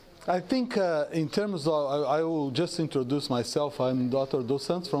I think in terms of, I will just introduce myself. I'm Dr. Dos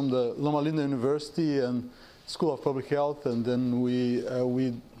Santos from the Loma Linda University and School of Public Health, and then we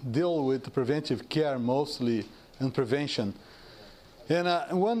deal with preventive care mostly and prevention.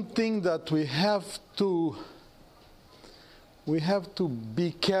 And one thing that we have to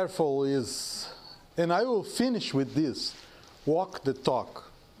be careful is, and I will finish with this, walk the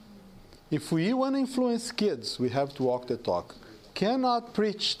talk. If we want to influence kids, we have to walk the talk. Cannot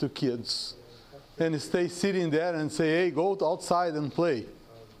preach to kids and stay sitting there and say, hey, go outside and play.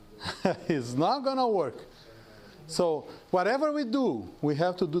 It's not going to work. So whatever we do, we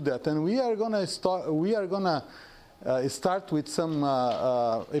have to do that. And we are going to start with some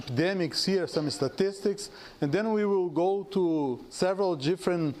epidemics here, some statistics, and then we will go to several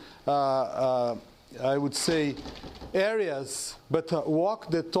different, I would say, areas. But walk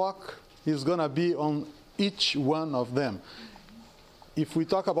the talk is going to be on each one of them. If we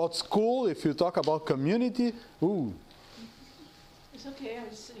talk about school, if you talk about community, ooh. It's okay, I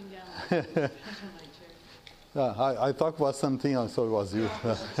was sitting down on my chair. I talked about something else, so it was you.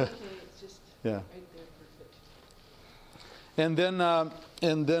 No, it's okay, it's just yeah. right there,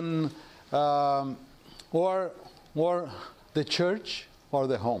 perfect. Or the church or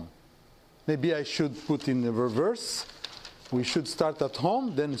the home. Maybe I should put in the reverse. We should start at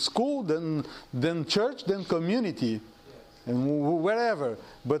home, then school, then church, then community. And wherever,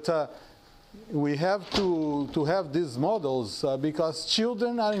 but we have to have these models because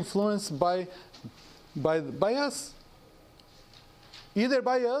children are influenced by us, either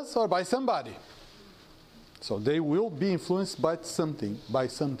by us or by somebody. So they will be influenced by something.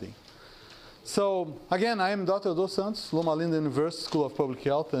 So again, I am Dr. Dos Santos, Loma Linda University School of Public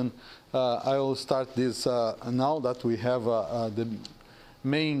Health, and I will start this now that we have the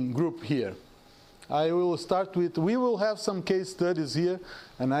main group here. I will start with, we will have some case studies here,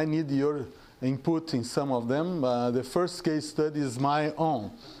 and I need your input in some of them. The first case study is my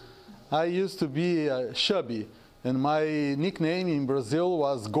own. I used to be chubby, and my nickname in Brazil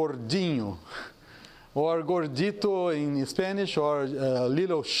was Gordinho, or Gordito in Spanish, or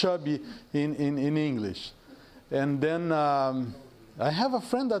Little Chubby in English. And then I have a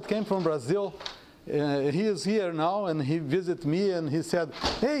friend that came from Brazil. He is here now, and he visited me, and he said,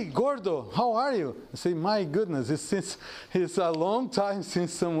 hey, Gordo, how are you? I say, my goodness, it's a long time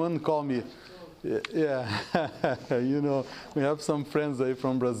since someone called me. Yeah, you know, we have some friends there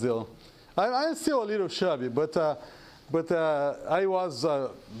from Brazil. I'm still a little chubby, but I was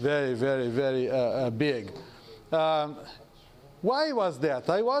very, very, very big. Why was that?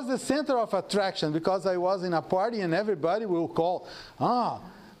 I was the center of attraction because I was in a party, and everybody will call,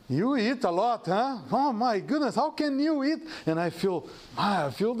 you eat a lot, huh? Oh my goodness, how can you eat? And I feel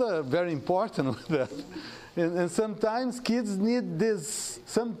very important with that. And sometimes kids need this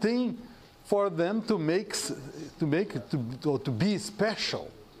something for them to be special,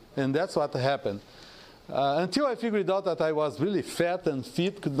 and that's what happened. Until I figured out that I was really fat and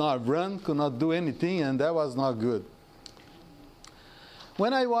fit, could not run, could not do anything, and that was not good.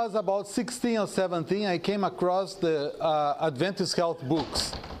 When I was about 16 or 17, I came across the Adventist health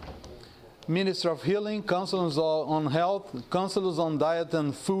books. Ministry of Healing, Counselors on Health, Counselors on Diet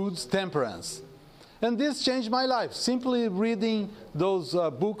and Foods, Temperance. And this changed my life. Simply reading those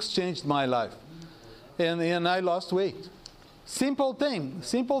books changed my life. And I lost weight. Simple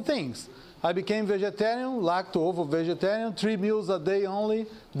things. I became vegetarian, lacto-ovo vegetarian, 3 meals a day only,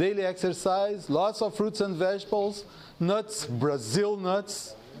 daily exercise, lots of fruits and vegetables, nuts, Brazil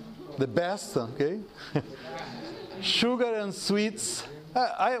nuts, the best, okay? Sugar and sweets.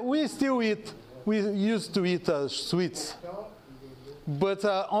 We still eat. We used to eat sweets, but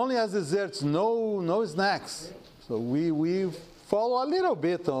only as desserts. No snacks. So we follow a little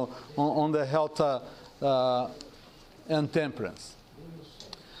bit on the health and temperance.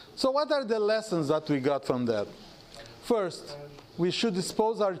 So what are the lessons that we got from that? First, we should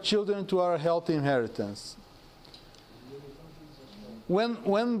expose our children to our health inheritance. When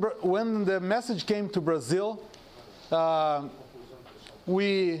the message came to Brazil,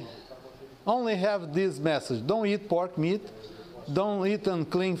 we only have this message: don't eat pork meat, don't eat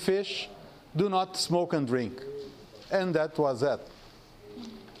unclean fish, do not smoke and drink. And that was it.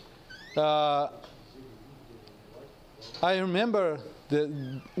 I remember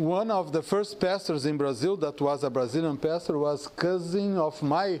one of the first pastors in Brazil that was a Brazilian pastor was cousin of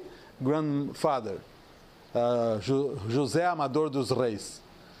my grandfather, José Amador dos Reis.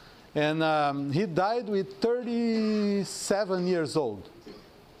 And he died with 37 years old.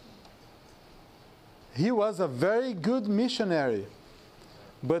 He was a very good missionary,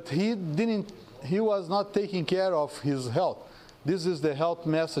 but he was not taking care of his health. This is the health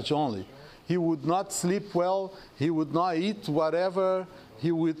message only. He would not sleep well. He would not eat whatever.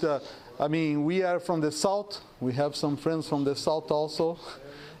 He would, we are from the South. We have some friends from the South also.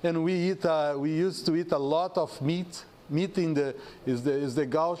 And we used to eat a lot of meat. Meat is the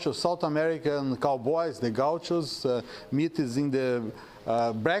gaucho, South American cowboys, the gauchos. Meat is in the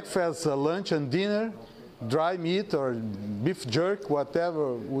breakfast, lunch, and dinner. Dry meat or beef jerk,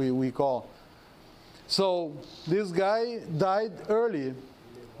 whatever we call. So this guy died early.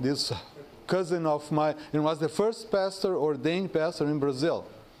 This cousin of mine, and was the first ordained pastor in Brazil.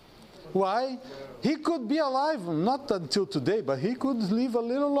 Why? He could be alive, not until today, but he could live a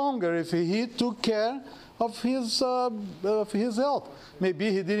little longer if he took care of his health.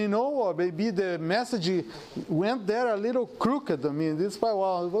 Maybe he didn't know, or maybe the message went there a little crooked. This part,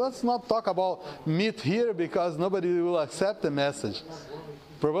 well, let's not talk about meat here because nobody will accept the message.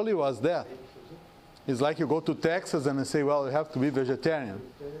 Probably was that. It's like you go to Texas and they say, well, you have to be vegetarian.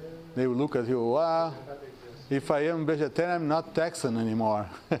 They will look at you, well, if I am vegetarian, I'm not Texan anymore.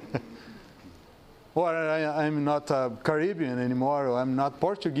 Or I'm not Caribbean anymore, or I'm not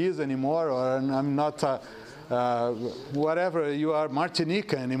Portuguese anymore, or I'm not whatever you are,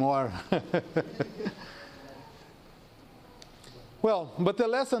 Martinica anymore. Well, but the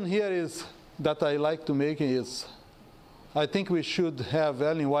lesson here is that I like to make is, I think we should have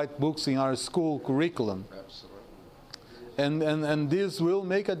Ellen White books in our school curriculum. And this will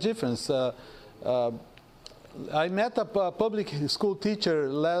make a difference. I met a public school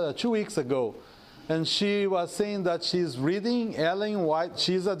teacher 2 weeks ago, and she was saying that she's reading Ellen White.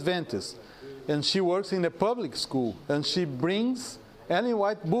 She's Adventist, and she works in a public school, and she brings Ellen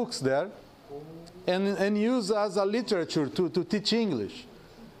White books there and use as a literature to teach English.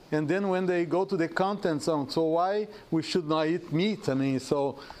 And then when they go to the contents on, so why we should not eat meat?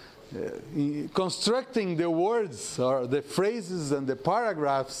 Constructing the words or the phrases and the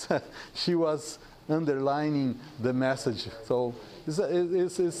paragraphs, she was underlining the message. So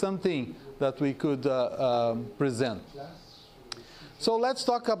it's something that we could present. So let's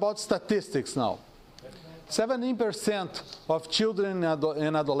talk about statistics now. 17% of children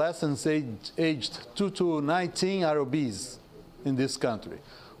and adolescents aged 2 to 19 are obese in this country.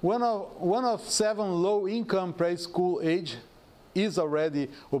 One of 7 low-income preschool age is already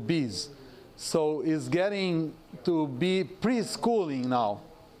obese. So it's getting to be preschooling now.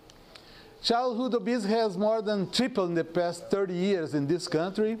 Childhood obesity has more than tripled in the past 30 years in this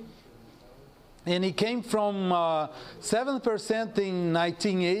country. And it came from 7% in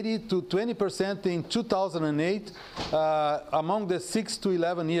 1980 to 20% in 2008 among the 6 to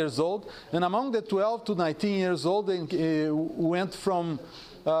 11 years old. And among the 12 to 19 years old, it went from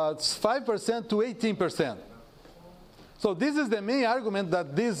 5% to 18%. So this is the main argument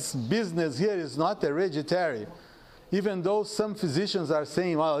that this business here is not hereditary. Even though some physicians are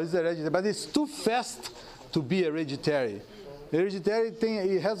saying, well, it's hereditary, but it's too fast to be hereditary. Hereditary thing,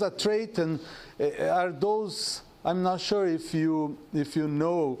 it has a trait, and are those, I'm not sure if you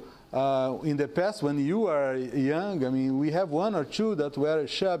know, in the past when you were young, we have 1 or 2 that were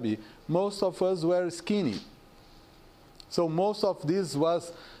chubby. Most of us were skinny. So most of this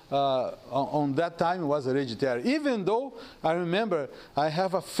was, on that time, was hereditary. Even though, I remember, I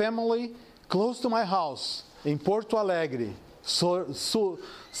have a family close to my house in Porto Alegre,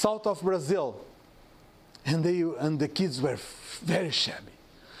 south of Brazil. And the kids were very shabby.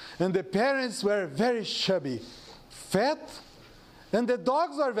 And the parents were very chubby, fat, and the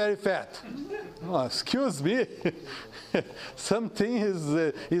dogs are very fat. Oh, excuse me. Something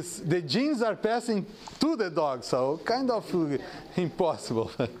is the genes are passing to the dogs, so kind of impossible.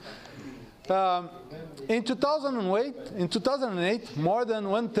 In 2008, more than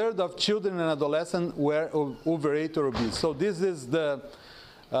 1/3 of children and adolescents were overweight or obese. So this is the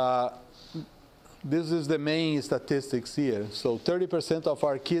main statistics here. So 30% of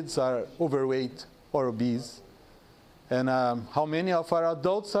our kids are overweight or obese. And how many of our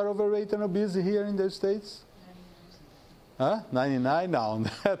adults are overweight and obese here in the States? 99 now.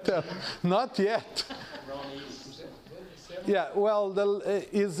 Not yet. Yeah, well,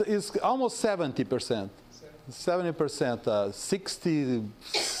 is almost 70%. 70%,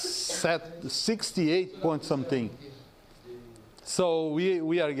 68 point something. So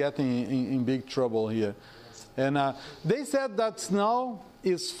we are getting in big trouble here. And they said that now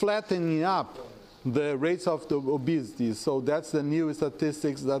is flattening up the rates of the obesity. So that's the new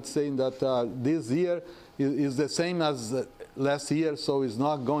statistics that's saying that this year is the same as last year, so it's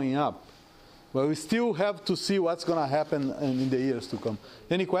not going up. But we still have to see what's going to happen in the years to come.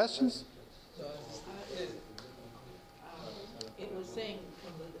 Any questions? It was saying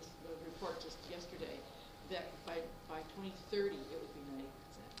from the report just yesterday that by 2030,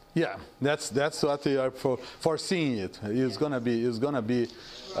 Yeah, that's what we are foreseeing it. It's gonna be.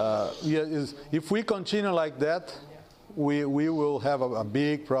 If we continue like that, we will have a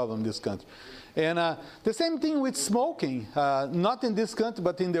big problem in this country. And the same thing with smoking, not in this country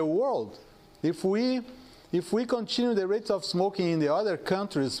but in the world. If we continue the rates of smoking in the other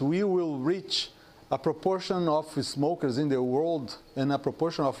countries, we will reach a proportion of smokers in the world and a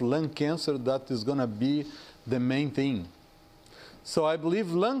proportion of lung cancer that is going to be the main thing. So I believe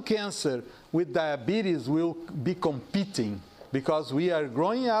lung cancer with diabetes will be competing because we are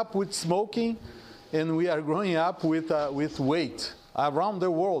growing up with smoking and we are growing up with weight around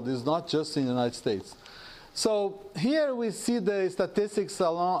the world. It's not just in the United States. So here we see the statistics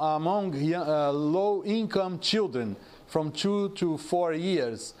among low-income children from 2 to 4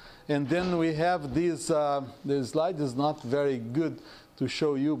 years. And then we have this, the slide is not very good to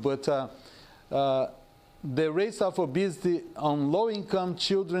show you, but the rates of obesity on low-income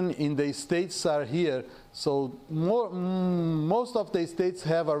children in the states are here. So most of the states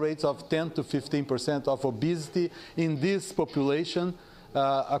have a rate of 10 to 15% of obesity in this population,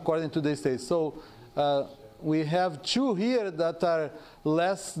 according to the states. So we have 2 here that are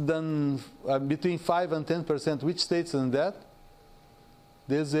less than between 5 and 10%. Which states is that?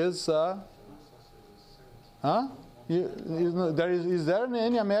 This is, is there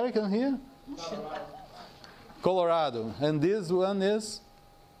any American here? Colorado. And this one is?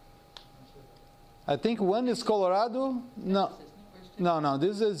 I think one is Colorado. No,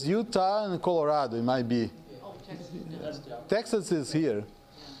 this is Utah and Colorado, it might be. Oh, Texas. Texas is here.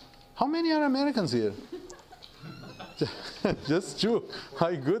 How many are Americans here? Just 2.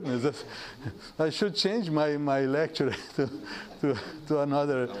 My goodness. I should change my lecture to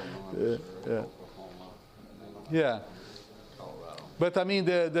another. Yeah. But I mean,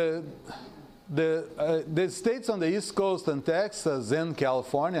 the states on the East Coast and Texas and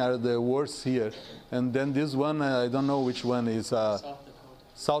California are the worst here. And then this one, I don't know which one is.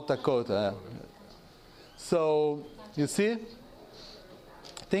 South Dakota. So, you see?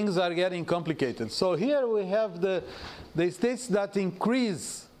 Things are getting complicated. So here we have the states that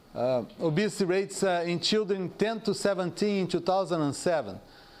increase obesity rates in children 10 to 17 in 2007.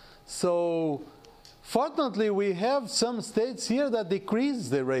 So fortunately, we have some states here that decrease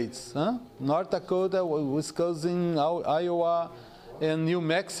the rates. North Dakota, Wisconsin, Iowa, and New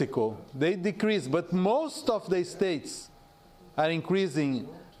Mexico. They decrease, but most of the states are increasing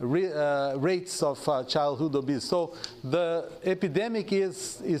rates of childhood obesity. So the epidemic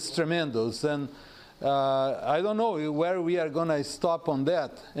is tremendous, and I don't know where we are going to stop on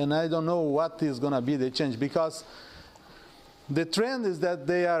that, and I don't know what is going to be the change, because the trend is that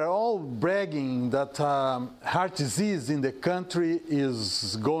they are all bragging that heart disease in the country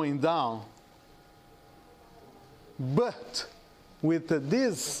is going down. But with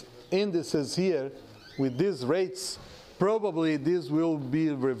these indices here, with these rates, probably this will be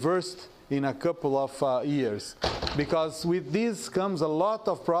reversed in a couple of years, because with this comes a lot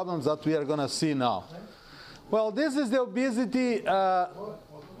of problems that we are going to see now. Well, this is the obesity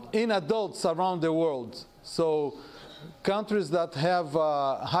in adults around the world. So countries that have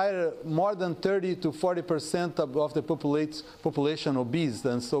higher, more than 30 to 40% of the population obese.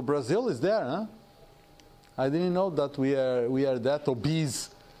 And so Brazil is there, huh? I didn't know that we are that obese.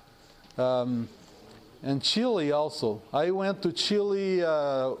 And Chile also. I went to Chile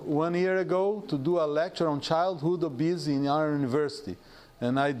 1 year ago to do a lecture on childhood obesity in our university.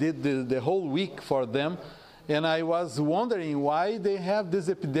 And I did the whole week for them. And I was wondering why they have this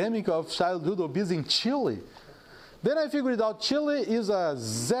epidemic of childhood obesity in Chile. Then I figured out Chile is a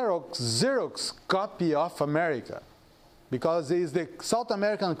Xerox copy of America, because it is the South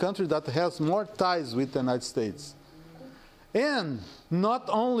American country that has more ties with the United States. And not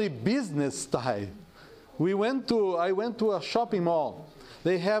only business tie. I went to a shopping mall.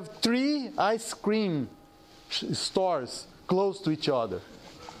 They have 3 ice cream stores close to each other.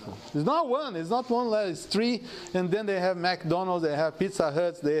 It's not one, it's 3. And then they have McDonald's, they have Pizza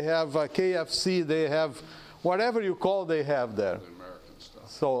Hut, they have KFC, they have whatever you call, they have there. American stuff.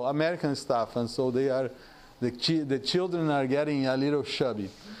 So American stuff, and so they are, the children are getting a little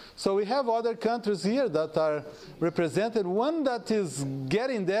chubby. So we have other countries here that are represented. One that is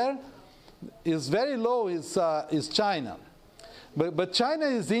getting there is very low is China. But China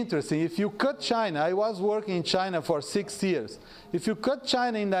is interesting. If you cut China, I was working in China for 6 years. If you cut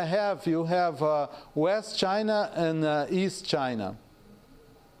China in half, you have West China and East China.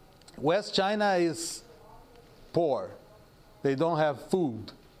 West China is poor. They don't have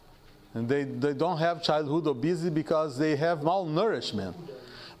food. And they don't have childhood obesity because they have malnourishment.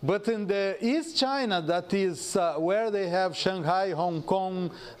 But in the East China, that is where they have Shanghai, Hong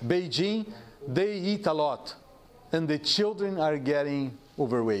Kong, Beijing, they eat a lot. And the children are getting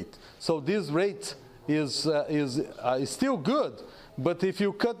overweight. So this rate is still good. But if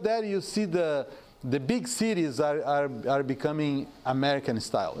you cut that, you see the big cities are becoming American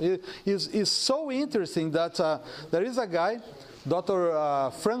style. It's so interesting that there is a guy,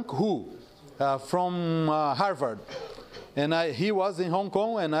 Dr. Frank Hu, from Harvard. And he was in Hong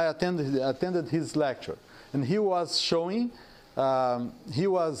Kong, and I attended his lecture. And he was showing,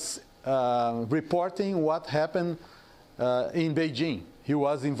 reporting what happened in Beijing. He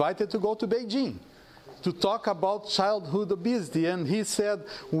was invited to go to Beijing to talk about childhood obesity. And he said,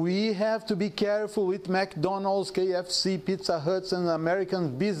 we have to be careful with McDonald's, KFC, Pizza Huts, and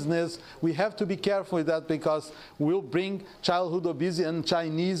American business. We have to be careful with that because we'll bring childhood obesity, and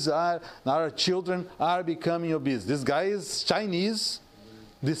our children are becoming obese. This guy is Chinese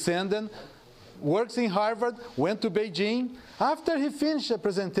descendant, works in Harvard, went to Beijing. After he finished the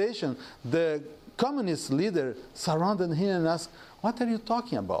presentation, the communist leader surrounded him and asked, what are you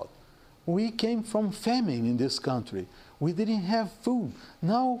talking about? We came from famine in this country. We didn't have food.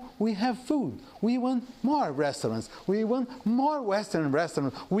 Now we have food. We want more restaurants. We want more Western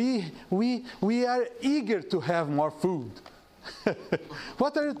restaurants. We are eager to have more food.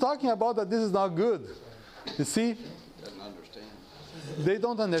 What are you talking about that this is not good? You see? Doesn't understand. They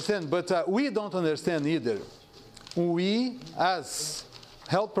don't understand, but we don't understand either. We, as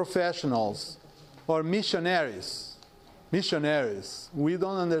health professionals or missionaries, we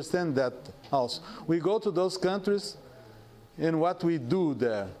don't understand that also. We go to those countries, and what we do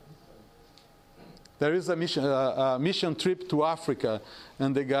there. There is a mission trip to Africa,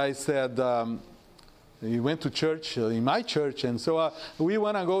 and the guy said, he went to church, in my church, and so we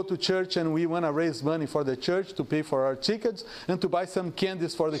want to go to church, and we want to raise money for the church to pay for our tickets and to buy some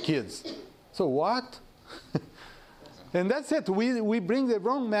candies for the kids. So what? And that's it. We bring the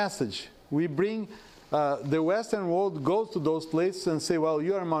wrong message. We bring the Western world goes to those places and say, well,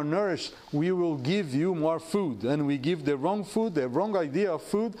 you are malnourished, we will give you more food. And we give the wrong food, the wrong idea of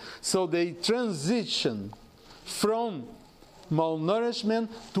food, so they transition from malnourishment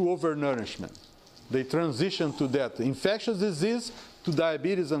to overnourishment. They transition to that. Infectious disease to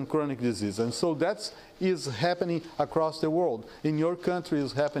diabetes and chronic disease. And so that is happening across the world. In your country,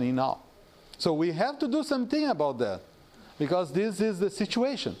 it's happening now. So we have to do something about that, because this is the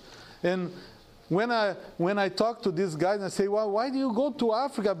situation. And when I talk to these guys, I say, well, why do you go to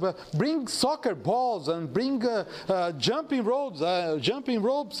Africa? But bring soccer balls and bring jumping ropes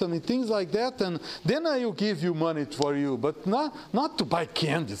and things like that, and then I will give you money for you, but not to buy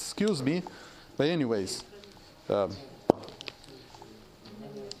candy, excuse me. But anyways. That's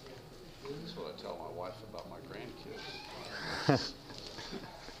what I tell my wife about my grandkids.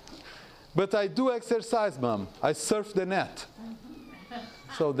 But I do exercise, Mom. I surf the net.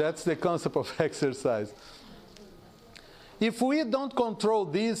 So that's the concept of exercise. If we don't control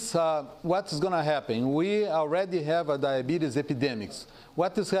this, what's going to happen? We already have a diabetes epidemic.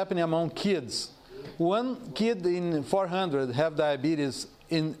 What is happening among kids? 1 kid in 400 have diabetes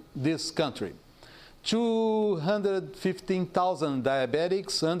in this country. 215,000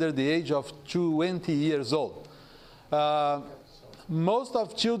 diabetics under the age of 20 years old. Most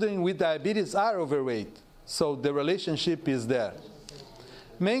of children with diabetes are overweight, so the relationship is there.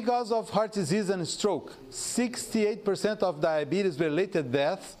 Main cause of heart disease and stroke. 68% of diabetes-related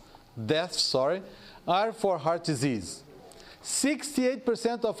deaths are for heart disease.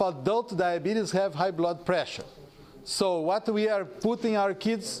 68% of adult diabetes have high blood pressure. So what we are putting our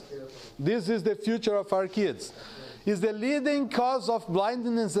kids, this is the future of our kids, is the leading cause of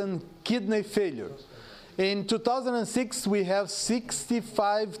blindness and kidney failure. In 2006, we have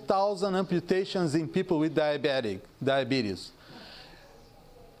 65,000 amputations in people with diabetes.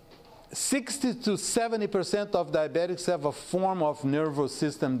 60 to 70% of diabetics have a form of nervous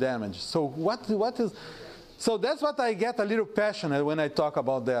system damage. So so that's what I get a little passionate when I talk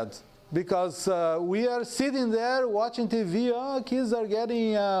about that. Because we are sitting there watching TV, kids are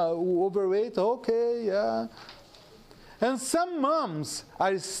getting overweight, okay, yeah. And some moms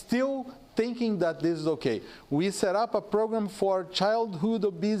are still thinking that this is okay. We set up a program for childhood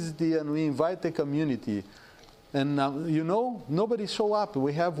obesity, and we invite the community. And nobody show up.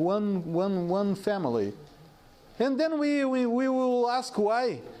 We have one family. And then we will ask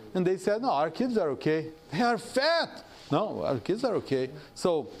why. And they said, no, our kids are okay. They are fat. No, our kids are okay.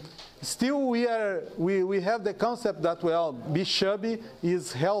 So still we have the concept that, well, be chubby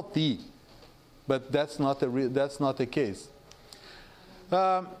is healthy. But that's not the case.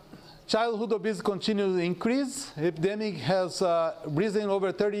 Childhood obesity continues to increase. Epidemic has risen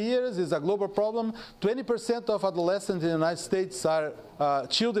over 30 years. It's a global problem. 20% of adolescents in the United States are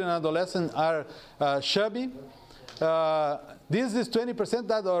children and adolescents are chubby. This is 20%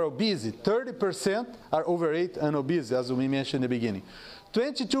 that are obese. 30% are overweight and obese, as we mentioned in the beginning.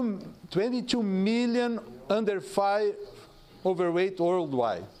 22 million under 5 overweight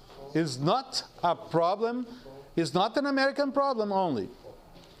worldwide. It's not a problem. It's not an American problem only.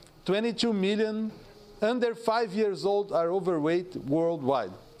 22 million under 5 years old are overweight worldwide.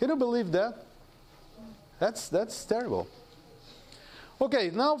 Can you believe that? That's terrible.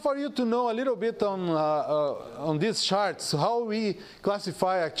 Okay, now for you to know a little bit on these charts, how we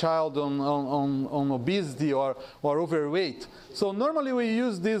classify a child on obesity or overweight. So normally we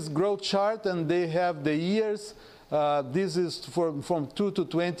use this growth chart, and they have the years. This is from 2 to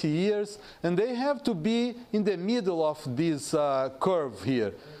 20 years, and they have to be in the middle of this curve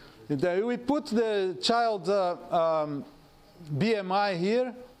here. We put the child's BMI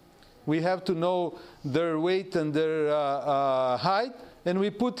here. We have to know their weight and their height, and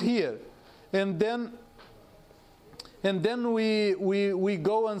we put here. And then we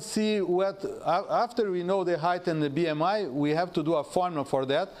go and see what, after we know the height and the BMI, we have to do a formula for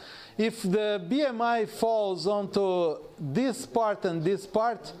that. If the BMI falls onto this part and this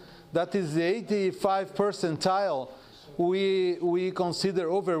part, that is the 85th percentile, we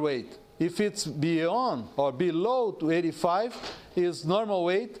consider overweight. If it's beyond or below to 85, is normal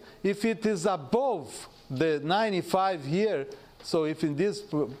weight. If it is above the 95 here, so if in this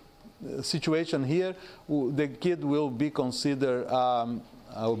situation here, the kid will be considered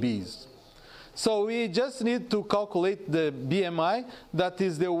obese. So we just need to calculate the BMI, that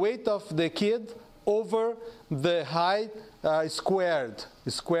is the weight of the kid over the height squared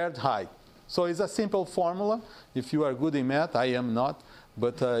height. So it's a simple formula. If you are good in math, I am not.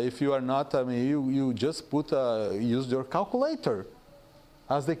 But if you are not, I mean, you just use your calculator,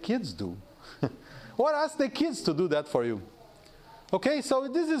 as the kids do. Or ask the kids to do that for you. Okay, so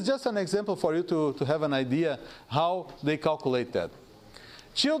this is just an example for you to have an idea how they calculate that.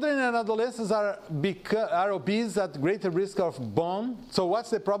 Children and adolescents are obese at greater risk of bone. So what's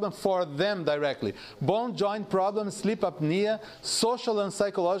the problem for them directly? Bone joint problems, sleep apnea, social and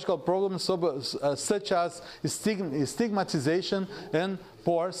psychological problems such as stigmatization and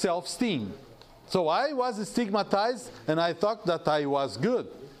poor self-esteem. So I was stigmatized, and I thought that I was good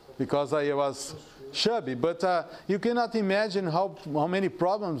because I was chubby. But you cannot imagine how many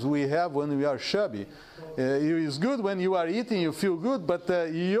problems we have when we are chubby. It's good when you are eating, you feel good, but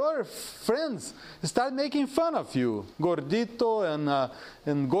your friends start making fun of you. Gordito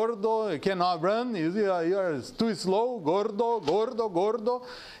and gordo, you cannot run, you are too slow, gordo.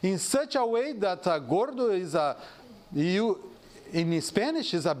 In such a way that gordo is in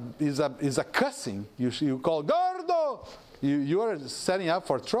Spanish is a cussing. You call gordo, you are setting up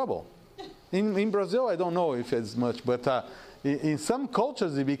for trouble. In Brazil, I don't know if it's much, but in some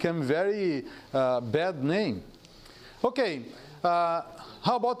cultures, it became very bad name. Okay, how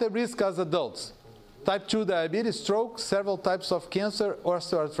about the risk as adults? Type 2 diabetes, stroke, several types of cancer,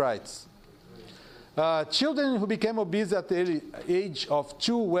 osteoarthritis. Children who became obese at the age of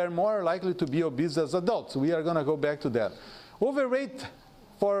 2 were more likely to be obese as adults. We are going to go back to that. Overweight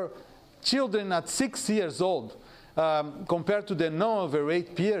for children at 6 years old, compared to the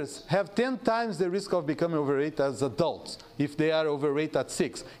non-overweight peers, have 10 times the risk of becoming overweight as adults if they are overweight at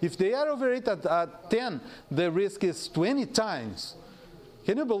 6. If they are overweight at 10, the risk is 20 times.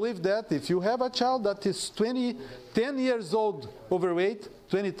 Can you believe that? If you have a child that is 10 years old overweight,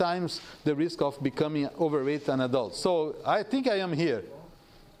 20 times the risk of becoming overweight an adult. So I think I am here.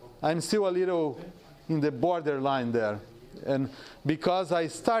 I'm still a little in the borderline there. And because I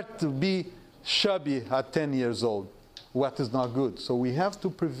start to be chubby at 10 years old, what is not good. So we have to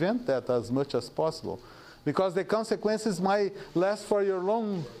prevent that as much as possible, because the consequences might last for your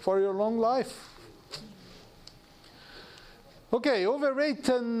long life. Okay, overweight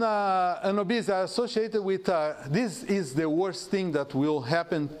and obesity are associated with, this is the worst thing that will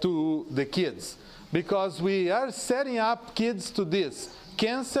happen to the kids, because we are setting up kids to this.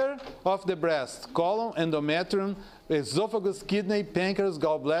 Cancer of the breast, colon, endometrium, esophagus, kidney, pancreas,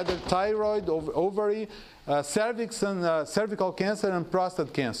 gallbladder, thyroid, ovary, cervix and cervical cancer and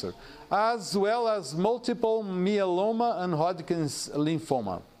prostate cancer, as well as multiple myeloma and Hodgkin's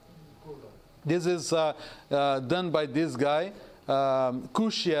lymphoma. This is done by this guy,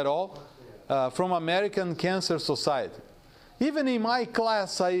 Cushy et al., from American Cancer Society. Even in my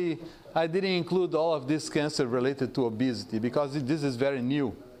class, I didn't include all of this cancer related to obesity, because this is very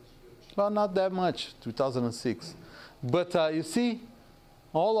new. Well, not that much, 2006. But you see,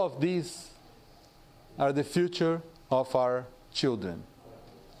 All of these are the future of our children.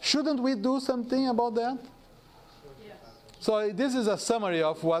 Shouldn't we do something about that? Yes. So this is a summary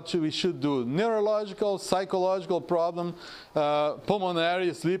of what we should do. Neurological, psychological problem,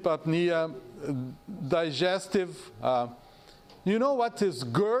 pulmonary, sleep apnea, digestive. You know what is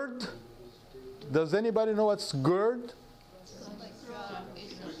GERD? Does anybody know what's GERD?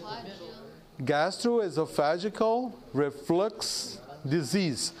 Gastroesophageal reflux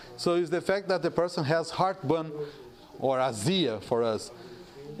disease. So it's the fact that the person has heartburn or azia for us.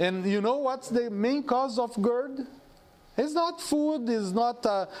 And you know what's the main cause of GERD? It's not food, it's not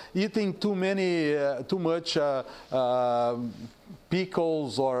eating too much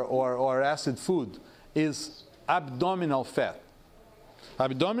pickles or acid food. It's abdominal fat.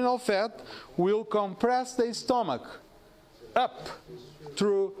 Abdominal fat will compress the stomach up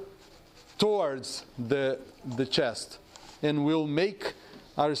towards the chest and will make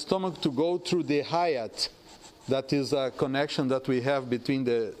our stomach to go through the hiatus. That is a connection that we have between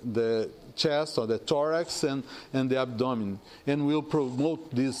the chest or the thorax and the abdomen, and will promote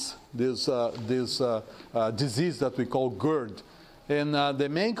this disease that we call GERD. And the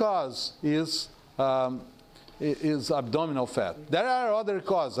main cause is abdominal fat. There are other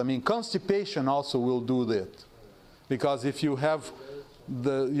causes. I mean, constipation also will do that, because if you have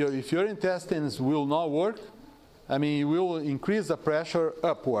if your intestines will not work, I mean, you will increase the pressure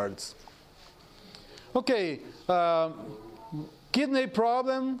upwards. Okay, kidney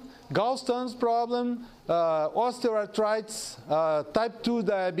problem, gallstones problem, osteoarthritis, type 2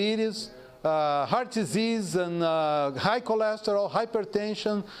 diabetes, heart disease, and high cholesterol,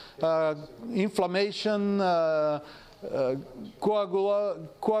 hypertension, inflammation,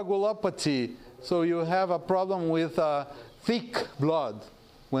 coagulopathy. So you have a problem with thick blood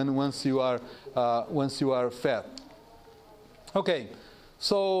once you are fat. Okay,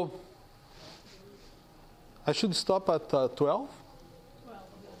 so I should stop at 12?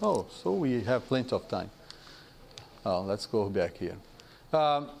 Oh, so we have plenty of time. Let's go back here.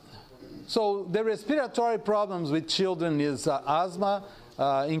 So the respiratory problems with children is asthma,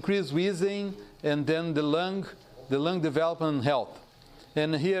 increased wheezing, and then the lung development and health.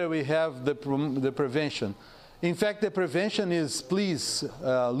 And here we have the prevention. In fact, the prevention is please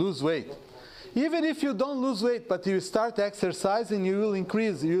lose weight. Even if you don't lose weight, but you start exercising, you will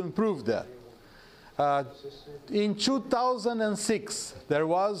improve that. In 2006, there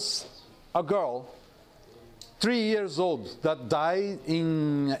was a girl, 3 years old, that died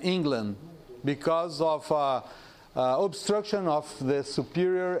in England because of obstruction of the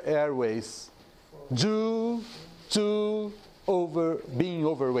superior airways due to being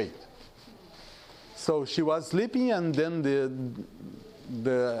overweight. So she was sleeping, and then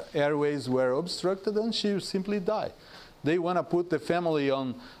the airways were obstructed, and she simply died. They want to put the family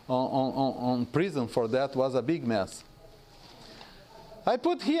on prison for that. Was a big mess. I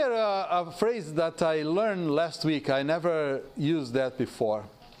put here a phrase that I learned last week. I never used that before,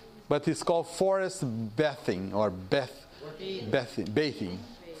 but it's called forest bathing or bathing.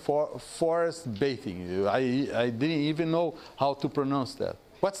 Forest bathing. I didn't even know how to pronounce that.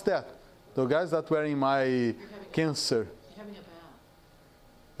 What's that? The guys that were in my cancer. You're having a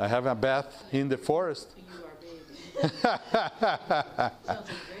bath. I have a bath in the forest. You are bathing. Sounds like a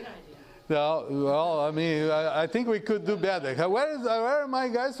great idea. No, well, I mean, I think we could do better. Where are my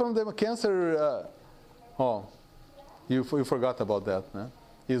guys from the cancer? You forgot about that, no?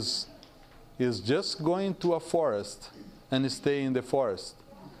 Is just going to a forest and stay in the forest.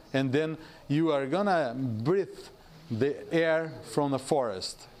 And then you are going to breathe the air from the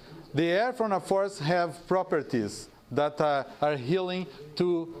forest. The air from the forest have properties that are healing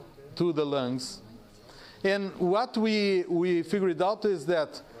to the lungs. And what we figured out is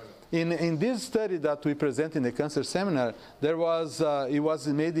that in this study that we present in the cancer seminar, it was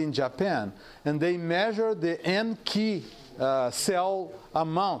made in Japan, and they measured the NK cell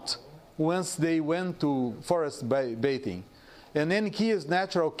amount once they went to forest bathing. And NK is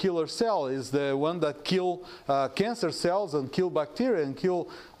natural killer cell, is the one that kill cancer cells and kill bacteria and kill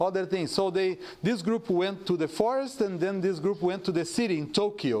other things. So this group went to the forest, and then this group went to the city in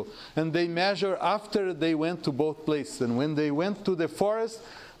Tokyo, and they measure after they went to both places. And when they went to the forest,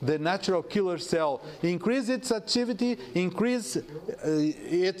 the natural killer cell increased its activity, increased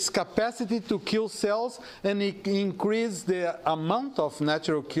its capacity to kill cells, and it increased the amount of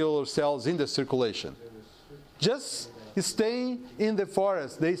natural killer cells in the circulation. Just staying in the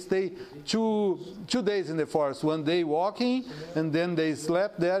forest. They stay two days in the forest. 1 day walking, and then they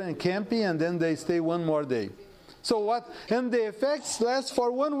slept there and camping, and then they stay one more day. So what? And the effects last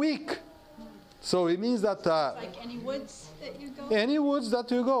for 1 week. So it means that Like any woods that you go? any woods that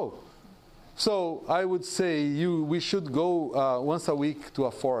you go. So I would say we should go once a week to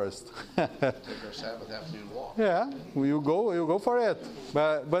a forest. Take our Sabbath afternoon walk. Yeah, you go for it.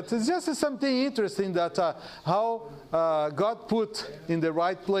 But it's just something interesting that how God put in the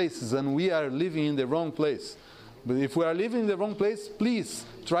right places and we are living in the wrong place. But if we are living in the wrong place, please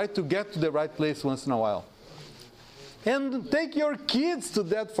try to get to the right place once in a while. And take your kids to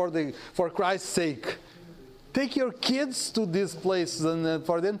that for Christ's sake. Take your kids to these places and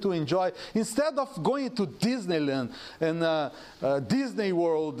for them to enjoy. Instead of going to Disneyland and Disney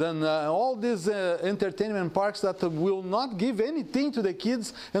World and all these entertainment parks that will not give anything to the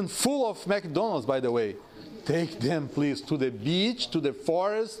kids and full of McDonald's, by the way. Take them, please, to the beach, to the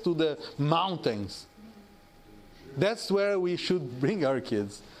forest, to the mountains. That's where we should bring our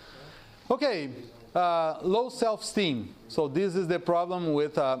kids. Okay, low self-esteem. So this is the problem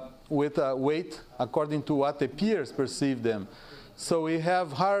with weight, according to what the peers perceive them. So we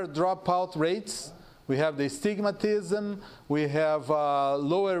have higher dropout rates. We have the stigmatism. We have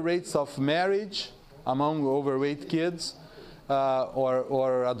lower rates of marriage among overweight kids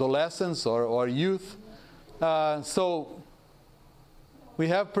or adolescents or youth. So we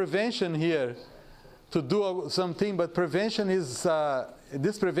have prevention here to do something, but prevention is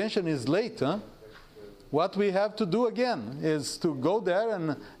this prevention is late. Huh? What we have to do again is to go there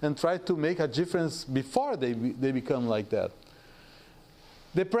and try to make a difference before they become like that.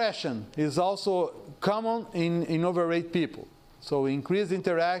 Depression is also common in overweight people. So increased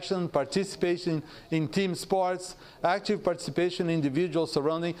interaction, participation in team sports, active participation in individual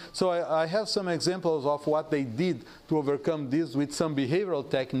surrounding. So I have some examples of what they did to overcome this with some behavioral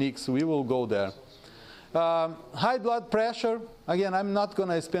techniques. We will go there. High blood pressure. Again, I'm not going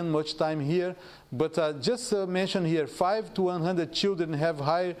to spend much time here, but just mention here, 5 to 100 children have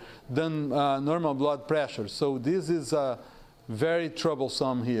higher than normal blood pressure. So this is very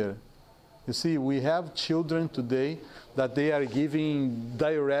troublesome here. You see, we have children today that they are giving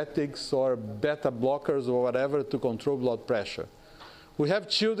diuretics or beta blockers or whatever to control blood pressure. We have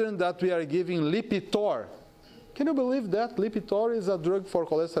children that we are giving Lipitor. Can you believe that? Lipitor is a drug for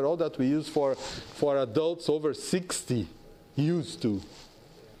cholesterol that we use for adults over 60 used to.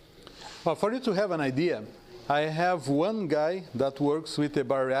 Well, for you to have an idea, I have one guy that works with the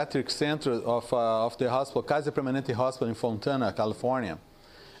bariatric center of the hospital, Kaiser Permanente Hospital in Fontana, California.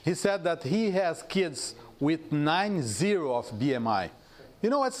 He said that he has kids with 90 of BMI. You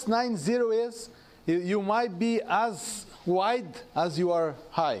know what 90 is? You might be as wide as you are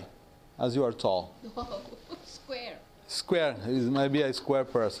high, as you are tall. Square. Square. He might be a square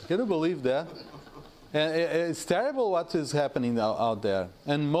person. Can you believe that? And it's terrible what is happening out there.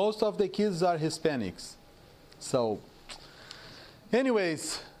 And most of the kids are Hispanics. So,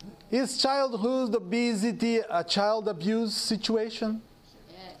 anyways, is childhood obesity a child abuse situation?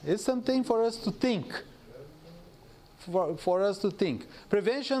 Yeah. It's something for us to think. For us to think.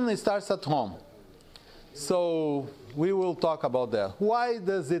 Prevention starts at home. So, we will talk about that. Why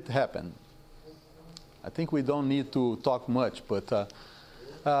does it happen? I think we don't need to talk much, but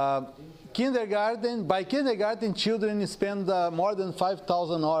by kindergarten, children spend more than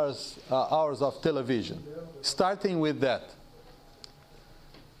 5,000 hours of television, starting with that.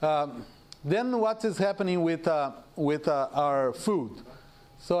 Then what is happening with our food?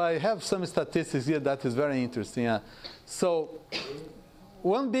 So I have some statistics here that is very interesting. So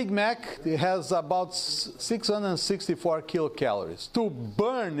one Big Mac has about 664 kilocalories. To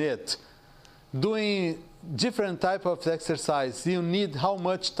burn it, doing different type of exercise, you need how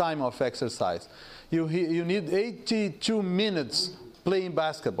much time of exercise? You need 82 minutes playing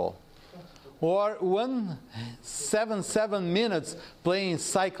basketball, or 177 minutes playing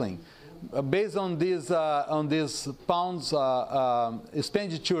cycling. Based on these pounds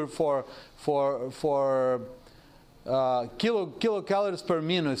expenditure for kilocalories per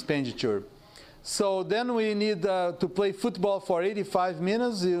minute expenditure. So then we need to play football for 85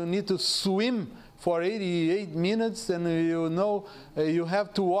 minutes. You need to swim for 88 minutes, and you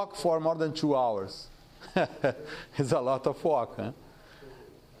have to walk for more than 2 hours. It's a lot of walk, huh?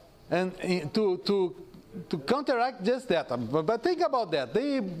 And to counteract just that, but think about that.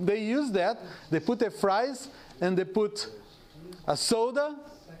 They use that. They put the fries and they put a soda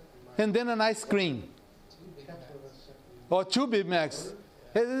and then an ice cream or 2 Big Macs.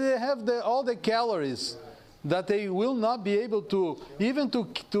 They have all the calories that they will not be able to, even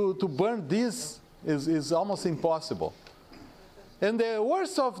to burn this is almost impossible. And the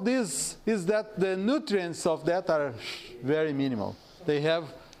worst of this is that the nutrients of that are very minimal. They have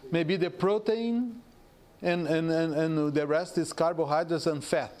maybe the protein and the rest is carbohydrates and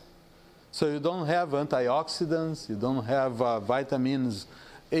fat. So you don't have antioxidants, you don't have vitamins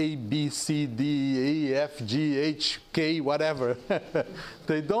A, B, C, D, E, F, G, H, K, whatever.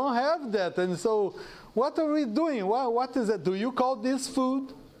 They don't have that. And so what are we doing? What is it? Do you call this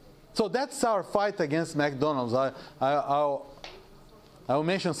food? So that's our fight against McDonald's. I'll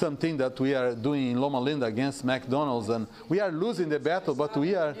mention something that we are doing in Loma Linda against McDonald's, and we are losing the battle, but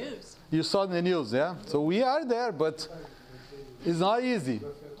we are... You saw in the news, yeah? So we are there, but it's not easy.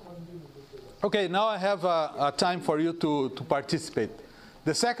 Okay, now I have a time for you to participate.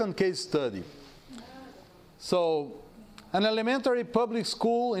 The second case study. So, an elementary public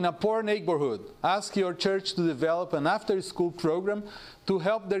school in a poor neighborhood. Ask your church to develop an after-school program to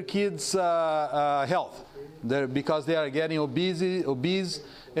help their kids' health. Because they are getting obese,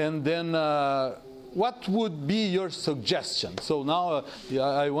 and then what would be your suggestion? So now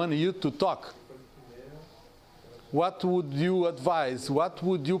I want you to talk. What would you advise? What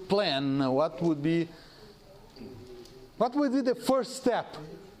would you plan? What would be the first step?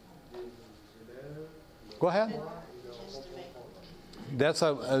 Go ahead. That's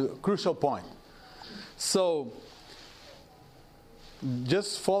a crucial point. So,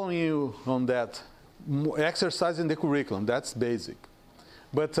 just following you on that, exercising the curriculum, that's basic.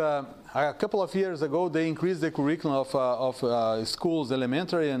 But a couple of years ago, they increased the curriculum of schools,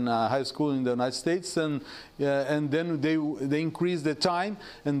 elementary and high school in the United States, and then they increased the time,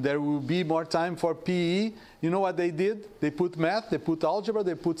 and there will be more time for PE. You know what they did? They put math, they put algebra,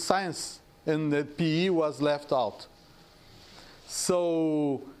 they put science, and the PE was left out.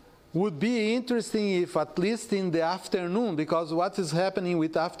 So, would be interesting if at least in the afternoon, because what is happening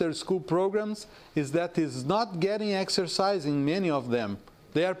with after-school programs is that is not getting exercise in many of them.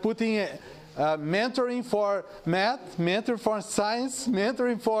 They are putting mentoring for math, mentoring for science,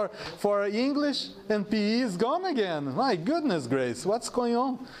 mentoring for English, and PE is gone again. My goodness grace, what's going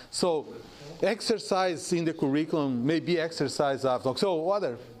on? So exercise in the curriculum, maybe exercise after. So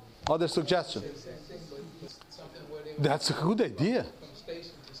other suggestion? That's a good idea.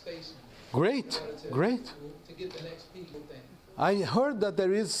 Great, great. To get the next people thing. I heard that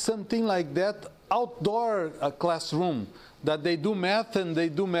there is something like that outdoor classroom that they do math, and they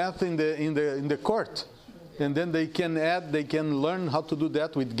do math in the court, and then they can learn how to do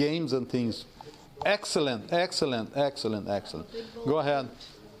that with games and things. Excellent, excellent, excellent, excellent. Go ahead.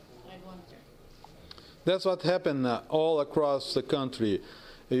 That's what happened all across the country.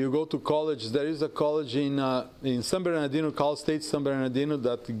 You go to college. There is a college in San Bernardino, Cal State San Bernardino,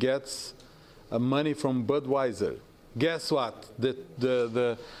 that gets money from Budweiser. Guess what?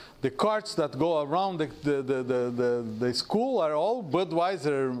 The carts that go around the school are all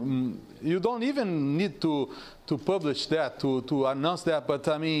Budweiser. You don't even need to publish that, to announce that. But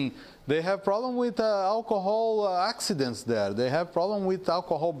I mean, they have problem with alcohol accidents there. They have problem with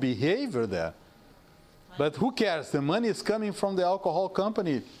alcohol behavior there. But who cares? The money is coming from the alcohol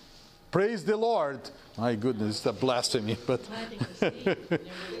company. Praise the Lord. My goodness, it's a blasphemy. But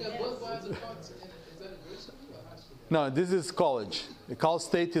no, this is college. Cal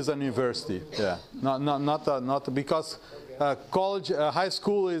State is a university. Yeah, not because college, high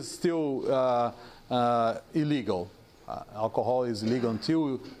school is still illegal. Alcohol is illegal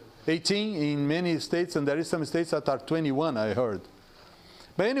until 18 in many states, and there is some states that are 21. I heard.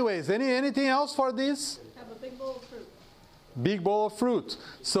 But anyways, anything else for this? Have a big bowl of fruit. Big bowl of fruit.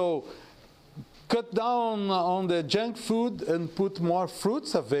 So cut down on the junk food and put more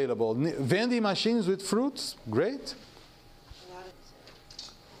fruits available. Vending machines with fruits, great.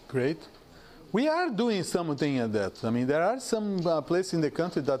 Great. We are doing something at that. I mean, there are some places in the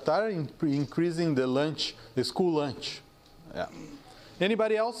country that are increasing the school lunch. Yeah.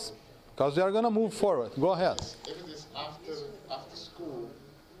 Anybody else? Because we are going to move forward. Go ahead. If it is after school,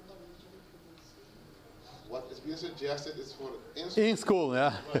 what is being suggested is for in school,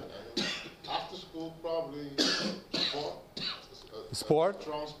 yeah. After school, probably sport.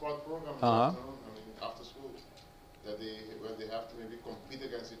 Strong sport program. Uh-huh. I mean, after school, that when they have to maybe compete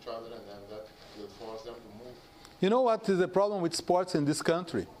against each other, and then that will force them to move. You know what is the problem with sports in this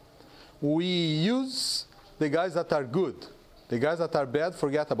country? We use the guys that are good. The guys that are bad,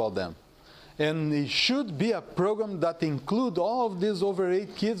 forget about them. And it should be a program that includes all of these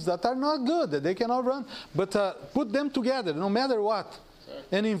overweight kids that are not good, that they cannot run, but put them together, no matter what.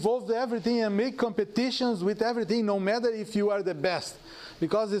 And involve everything and make competitions with everything, no matter if you are the best.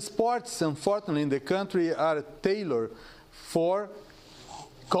 Because the sports, unfortunately, in the country are tailored for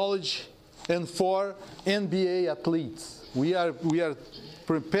college and for NBA athletes. We are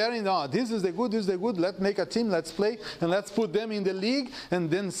preparing, this is the good, let's make a team, let's play, and let's put them in the league, and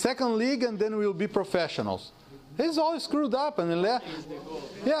then second league, and then we'll be professionals. He's all screwed up.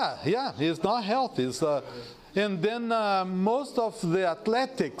 Yeah, he's not healthy. And then most of the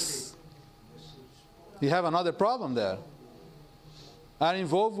athletics, you have another problem there, are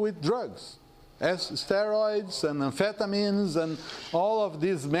involved with drugs, as steroids and amphetamines and all of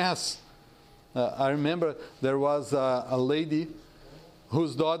this mess. I remember there was a lady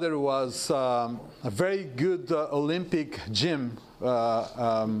whose daughter was a very good Olympic gym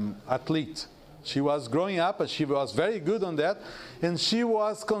athlete. She was growing up, and she was very good on that, and she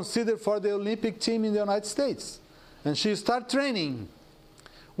was considered for the Olympic team in the United States. And she started training.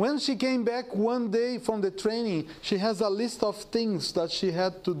 When she came back one day from the training, she has a list of things that she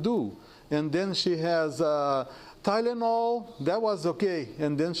had to do. And then she has Tylenol, that was okay.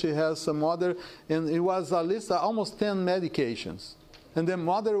 And then she has some other, and it was a list of almost 10 medications. And the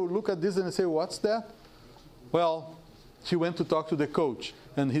mother would look at this and say, what's that? Well, she went to talk to the coach.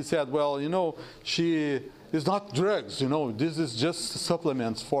 And he said, well, it's not drugs, this is just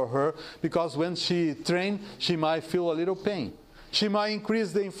supplements for her, because when she trains, she might feel a little pain. She might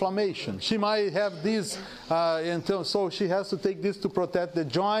increase the inflammation. She might have this, so she has to take this to protect the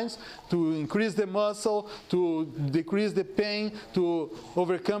joints, to increase the muscle, to decrease the pain, to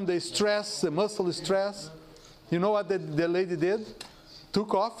overcome the stress, the muscle stress. You know what the lady did?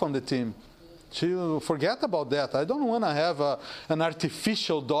 Took off from the team. She forget about that. I don't want to have an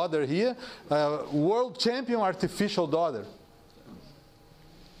artificial daughter here, a world champion artificial daughter.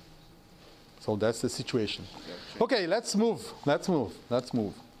 So that's the situation. Okay, let's move. Let's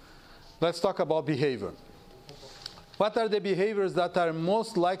talk about behavior. What are the behaviors that are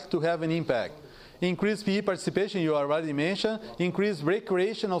most likely to have an impact? Increased PE participation, you already mentioned. Increased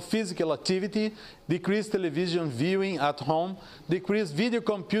recreational physical activity. Decreased television viewing at home. Decreased video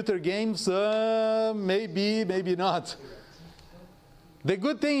computer games, maybe not. The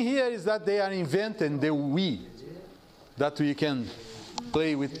good thing here is that they are inventing the Wii, that we can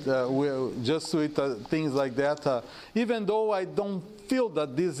play with, things like that. Even though I don't feel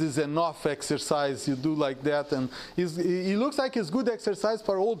that this is enough exercise, you do like that, and it looks like it's good exercise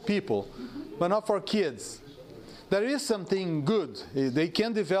for old people, but not for kids. There is something good. They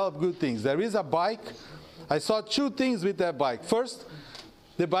can develop good things. There is a bike. I saw two things with that bike. First,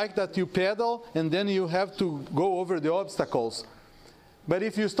 the bike that you pedal, and then you have to go over the obstacles. But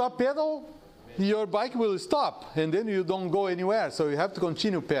if you stop pedal, your bike will stop, and then you don't go anywhere. So you have to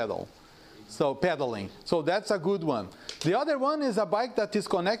continue pedaling. So that's a good one. The other one is a bike that is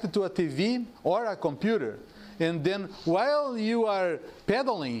connected to a TV or a computer. And then while you are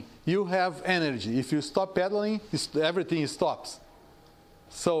pedaling, you have energy. If you stop pedaling, everything stops.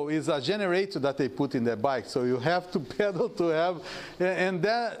 So it's a generator that they put in the bike. So you have to pedal to have, and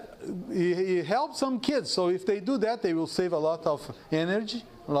that it helps some kids. So if they do that, they will save a lot of energy,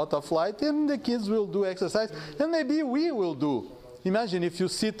 a lot of light, and the kids will do exercise. And maybe we will do. Imagine if you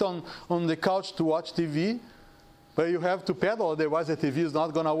sit on the couch to watch TV, but you have to pedal, otherwise the TV is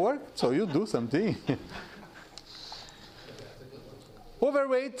not going to work. So you do something.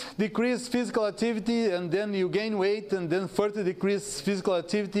 Overweight, decreased physical activity, and then you gain weight, and then further decrease physical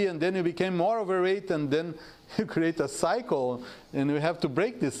activity, and then you become more overweight, and then you create a cycle, and we have to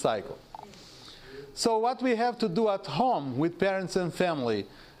break this cycle. So what we have to do at home with parents and family,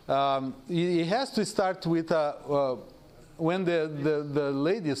 it has to start with when the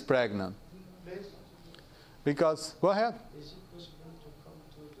lady is pregnant. Because, go ahead. Is it possible to come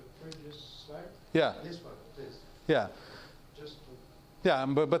to the previous slide? Yeah. This one, please. Yeah. Yeah,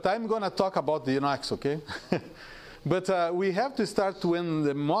 but I'm going to talk about the next, okay? But we have to start when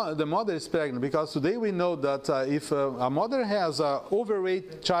the mother is pregnant, because today we know that if a mother has an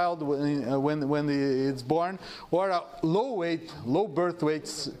overweight child when it's born, or a low birth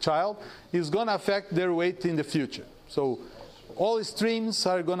weight child, it's going to affect their weight in the future. So all streams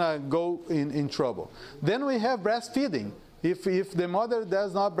are going to go in trouble. Then we have breastfeeding. If the mother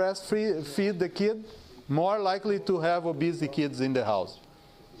does not breastfeed the kid, more likely to have obesity kids in the house.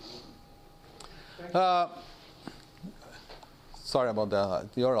 Sorry about that.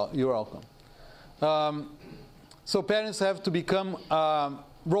 You're welcome. So parents have to become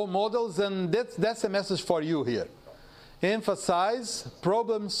role models, and that's a message for you here. Emphasize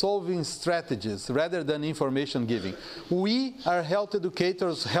problem-solving strategies rather than information giving. We are health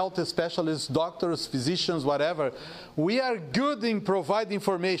educators, health specialists, doctors, physicians, whatever. We are good in providing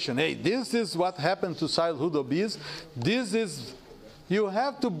information. Hey, this is what happened to childhood obese. You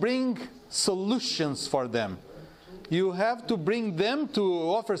have to bring solutions for them. You have to bring them to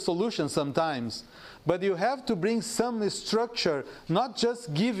offer solutions sometimes. But you have to bring some structure, not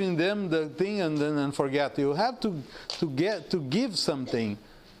just giving them the thing and then forget. You have to give something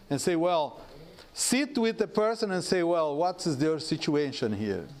and say, well, sit with the person and say, well, what is their situation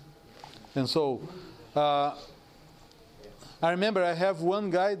here? And so, I remember I have one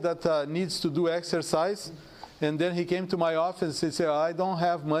guy that needs to do exercise, and then he came to my office and said, I don't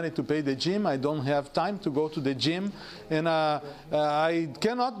have money to pay the gym, I don't have time to go to the gym, and I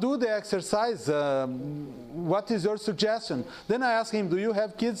cannot do the exercise. What is your suggestion? Then I asked him, do you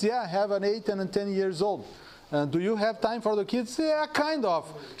have kids? Yeah, I have an 8 and a 10 years old. Do you have time for the kids? Yeah, kind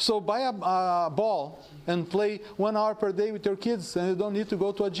of. So buy a ball and play 1 hour per day with your kids, and you don't need to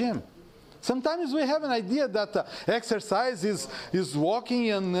go to a gym. Sometimes we have an idea that exercise is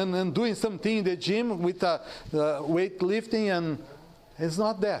walking and doing something in the gym with weightlifting, and it's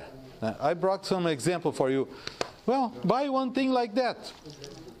not there. I brought some example for you. Well, buy one thing like that.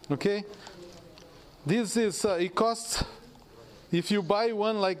 Okay? This is, it costs, if you buy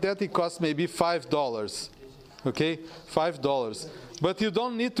one like that, it costs maybe $5. Okay? $5. But you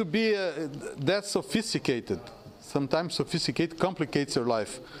don't need to be that sophisticated. Sometimes sophisticated complicates your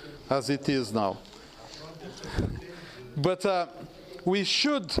life, as it is now. But we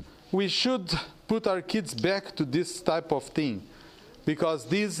should put our kids back to this type of thing, because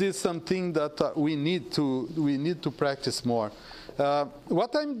this is something that we need to practice more.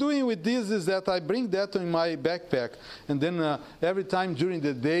 What I'm doing with this is that I bring that in my backpack, and then every time during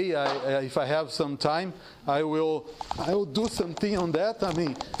the day, if I have some time, I will do something on that. I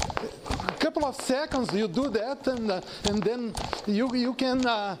mean, a couple of seconds you do that, and then you can.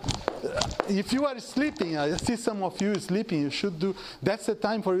 If you are sleeping, I see some of you sleeping. You should do. That's the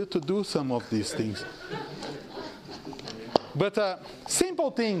time for you to do some of these things. But simple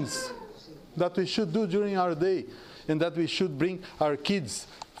things that we should do during our day, and that we should bring our kids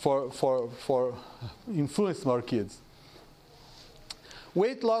for influence our kids.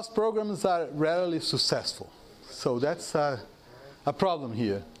 Weight loss programs are rarely successful, so that's a problem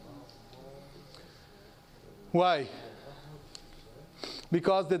here. Why?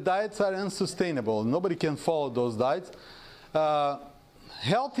 Because the diets are unsustainable. Nobody can follow those diets.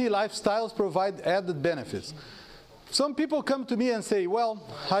 Healthy lifestyles provide added benefits. Some people come to me and say, well,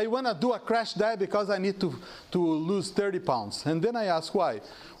 I want to do a crash diet because I need to lose 30 pounds. And then I ask why.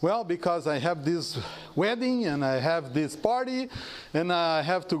 Well, because I have this wedding and I have this party and I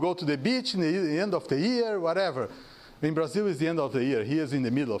have to go to the beach in the end of the year, whatever. In Brazil, it's the end of the year. Here is in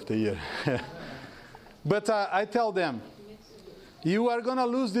the middle of the year. But I tell them, you are going to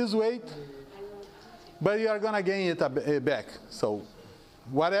lose this weight, but you are going to gain it back. So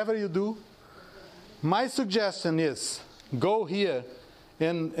whatever you do, my suggestion is go here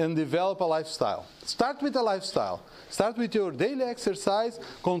and develop a lifestyle. Start with a lifestyle. Start with your daily exercise.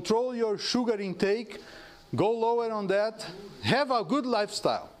 Control your sugar intake. Go lower on that. Have a good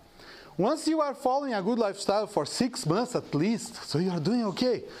lifestyle. Once you are following a good lifestyle for 6 months at least, so you are doing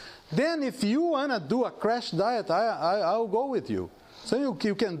okay. Then if you want to do a crash diet, I'll go with you. So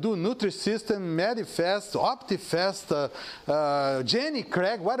you can do Nutrisystem, Medifast, OptiFast, Jenny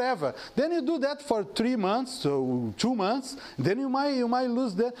Craig, whatever. Then you do that for 3 months, so 2 months. Then you might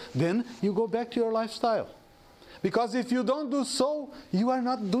lose that. Then you go back to your lifestyle. Because if you don't do so, you are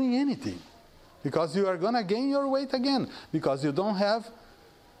not doing anything. Because you are going to gain your weight again. Because you don't have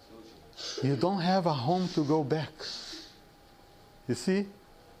a home to go back. You see?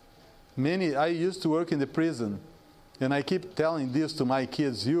 I used to work in the prison. And I keep telling this to my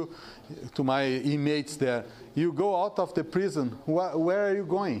kids, to my inmates there. You go out of the prison, where are you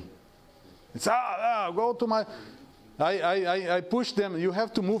going? It's, go to my... I push them, you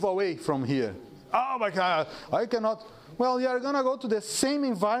have to move away from here. Oh my God, I cannot... Well, you are going to go to the same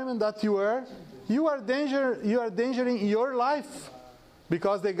environment that you were. You are endangering your life.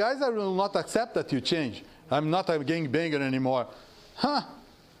 Because the guys will not accept that you change. I'm not a gangbanger anymore. Huh?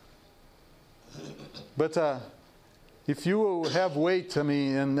 But... if you have weight,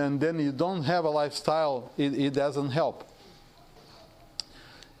 and then you don't have a lifestyle, it doesn't help.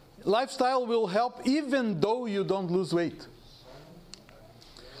 Lifestyle will help even though you don't lose weight.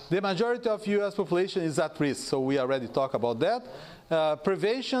 The majority of U.S. population is at risk, so we already talked about that.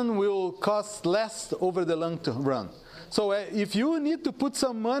 Prevention will cost less over the long run. So if you need to put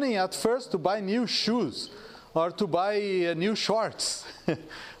some money at first to buy new shoes, or to buy new shorts,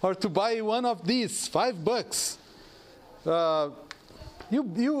 or to buy one of these, $5,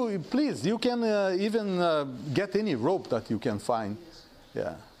 you can even get any rope that you can find.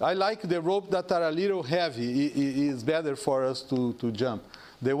 Yeah, I like the rope that are a little heavy. It is better for us to jump.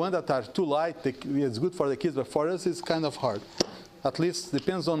 The one that are too light, it's good for the kids, but for us it's kind of hard. At least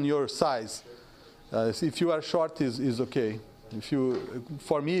depends on your size. If you are short, is okay.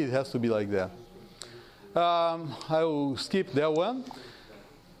 For me, it has to be like that. I will skip that one.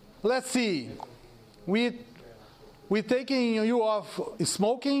 Let's see. we're taking you off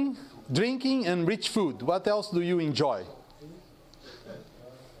smoking, drinking, and rich food. What else do you enjoy?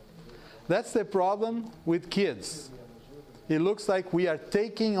 That's the problem with kids. It looks like we are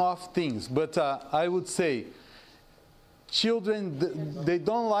taking off things, but I would say children do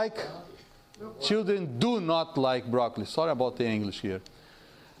not like broccoli. Sorry about the English here.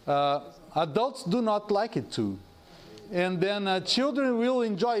 Adults do not like it too. And then children will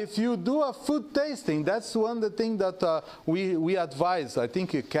enjoy. If you do a food tasting, that's one of the things that we advise. I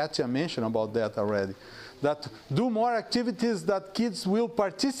think Katya mentioned about that already. That do more activities that kids will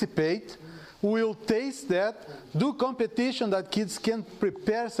participate, will taste that, do competition that kids can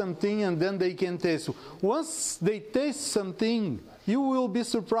prepare something and then they can taste. Once they taste something, you will be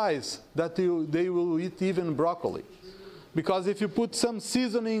surprised that they will eat even broccoli. Because if you put some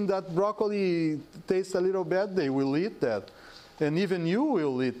seasoning that broccoli tastes a little bad, they will eat that. And even you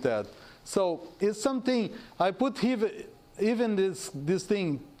will eat that. So it's something, I put even this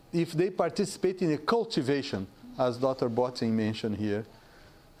thing, if they participate in a cultivation, as Dr. Botting mentioned here,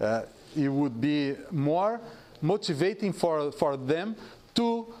 it would be more motivating for them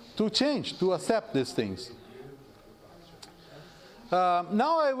to change, to accept these things.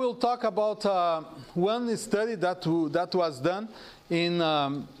 Now I will talk about one study that was done in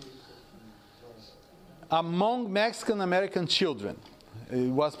among Mexican American children. It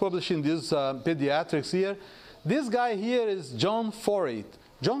was published in this Pediatrics here. This guy here is John Forrest.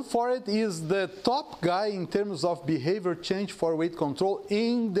 John Forrest is the top guy in terms of behavior change for weight control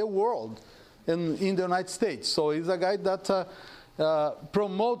in the world, in the United States. So he's a guy that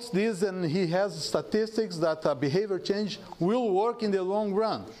promotes this, and he has statistics that behavior change will work in the long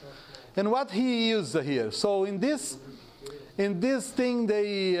run. And what he used here. So in this thing,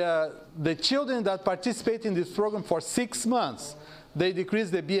 the children that participate in this program for 6 months, they decrease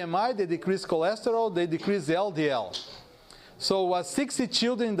the BMI, they decrease cholesterol, they decrease the LDL. So 60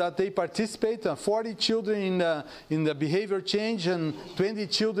 children that they participate, 40 children in the behavior change, and 20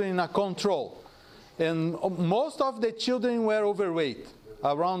 children in a control. And most of the children were overweight,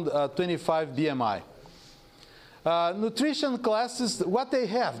 around 25 BMI. Nutrition classes, what they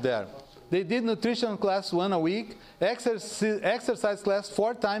have there? They did nutrition class 1 a week, exercise class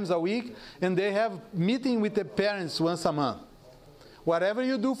 4 times a week, and they have meeting with the parents once a month. Whatever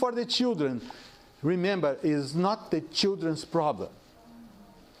you do for the children, remember, is not the children's problem.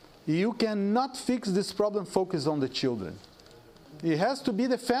 You cannot fix this problem focused on the children. It has to be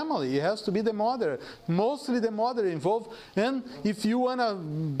the family. It has to be the mother. Mostly the mother involved. And if you want a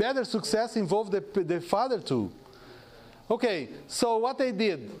better success, involve the father too. Okay, so what they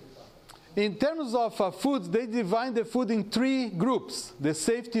did. In terms of foods, they divide the food in 3 groups. The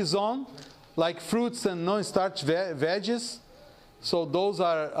safety zone, like fruits and non-starch veggies. So those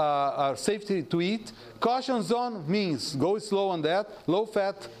are safety to eat. Caution zone means go slow on that.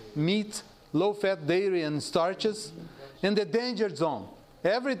 Low-fat meat, low-fat dairy and starches. And the danger zone,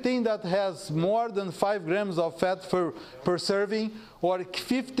 everything that has more than 5 grams of fat per serving or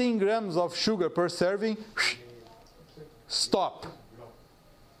 15 grams of sugar per serving, stop,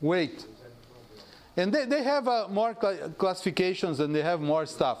 wait. And they have more classifications and they have more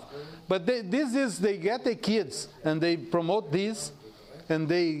stuff. But they get the kids and they promote this, and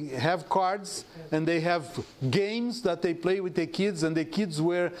they have cards and they have games that they play with the kids, and the kids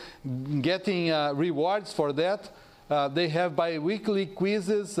were getting rewards for that. They have bi-weekly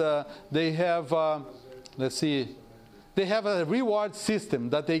quizzes. They have, they have a reward system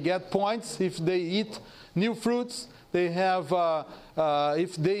that they get points if they eat new fruits. They have,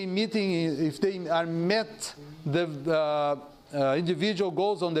 if they are met the individual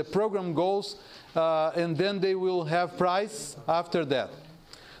goals on the program goals, and then they will have prize after that.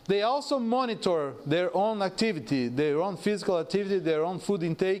 They also monitor their own activity, their own physical activity, their own food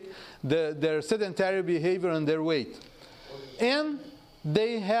intake, their sedentary behavior, and their weight. And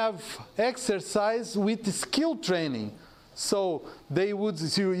they have exercise with skill training. So they would,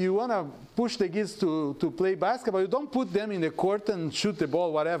 you want to push the kids to play basketball, you don't put them in the court and shoot the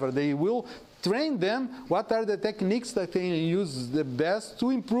ball, whatever. They will train them what are the techniques that they use the best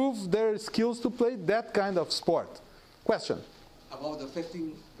to improve their skills to play that kind of sport. Question? About the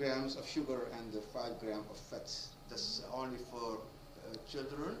 15 grams of sugar and the 5 grams of fats, that's only for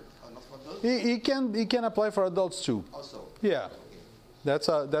children or not for adults? It can apply for adults too. Also? Yeah. That's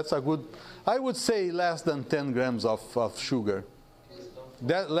a good, I would say less than 10 grams of sugar.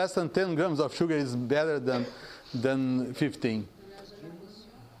 That less than 10 grams of sugar is better than 15.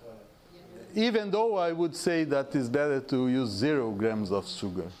 Even though I would say that it's better to use 0 grams of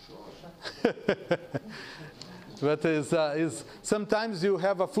sugar. But is sometimes you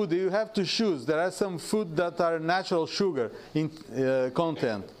have a food, you have to choose. There are some food that are natural sugar in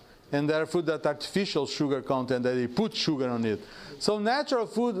content, and there are food that are artificial sugar content, that they put sugar on it. So natural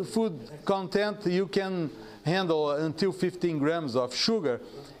food content, you can handle until 15 grams of sugar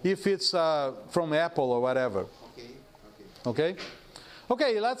if it's from apple or whatever. Okay?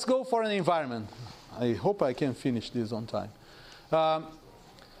 Okay, let's go for an environment. I hope I can finish this on time.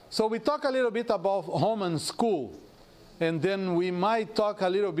 So we talk a little bit about home and school. And then we might talk a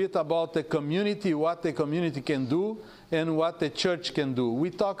little bit about the community, what the community can do, and what the church can do. We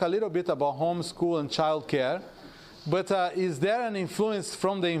talk a little bit about home, school, and child care. But is there an influence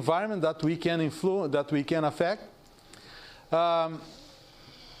from the environment that we can affect?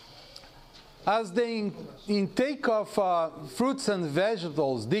 As the intake of fruits and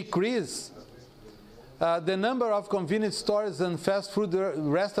vegetables decrease, the number of convenience stores and fast food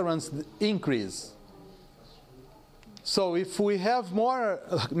restaurants increase. So if we have more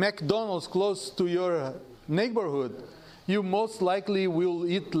McDonald's close to your neighborhood, you most likely will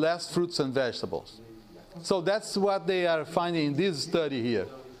eat less fruits and vegetables. So that's what they are finding in this study here.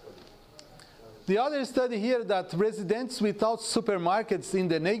 The other study here, that residents without supermarkets in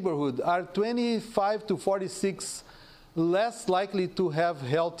the neighborhood are 25 to 46 less likely to have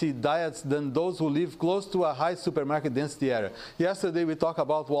healthy diets than those who live close to a high supermarket density area. Yesterday we talked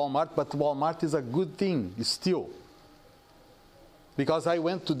about Walmart, but Walmart is a good thing still. Because I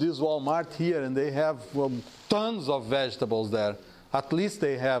went to this Walmart here and they have tons of vegetables there. At least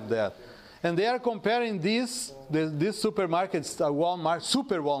they have that. And they are comparing these supermarkets, Walmart,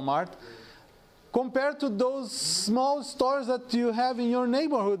 Super Walmart, compared to those small stores that you have in your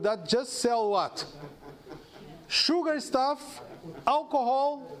neighborhood that just sell what? Sugar stuff,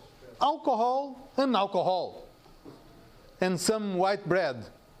 alcohol, and alcohol, and some white bread.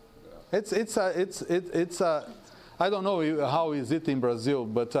 It's a I don't know how is it in Brazil,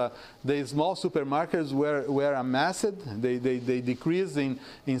 but the small supermarkets were amassed. They decrease in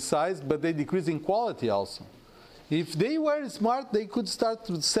size, but they decrease in quality also. If they were smart, they could start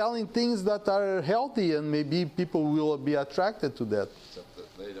selling things that are healthy, and maybe people will be attracted to that. Except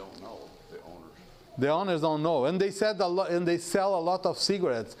that they don't know, the owners. The owners don't know, and they sell a lot of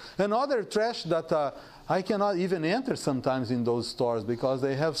cigarettes and other trash that I cannot even enter sometimes in those stores because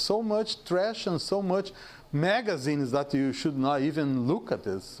they have so much trash and so much magazines that you should not even look at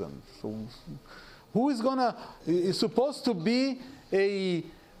this. And so, who is gonna? It's supposed to be a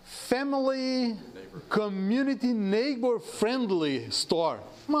family, community, neighbor-friendly store.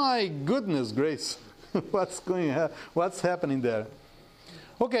 My goodness grace, what's happening there?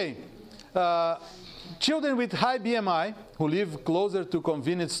 Okay, children with high BMI who live closer to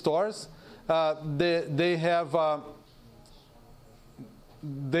convenience stores, they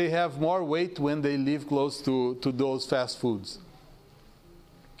have more weight when they live close to those fast foods.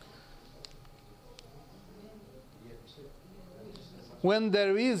 When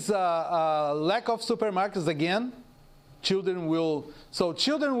there is a lack of supermarkets again, children will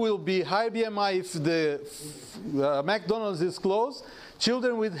be high BMI if the McDonald's is closed.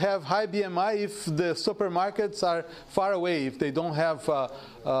 Children will have high BMI if the supermarkets are far away, if they don't have a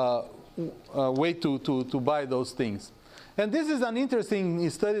way to buy those things. And this is an interesting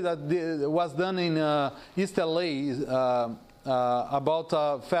study that was done in East LA about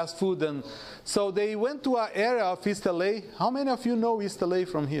fast food. And so they went to an area of East LA. How many of you know East LA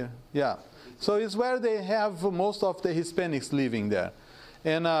from here? Yeah. So it's where they have most of the Hispanics living there.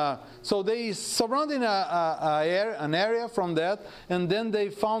 And so they surrounded an area from that, and then they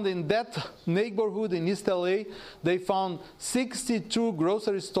found in that neighborhood in East LA, they found 62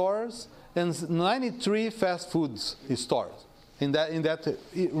 grocery stores and 93 fast foods stores in that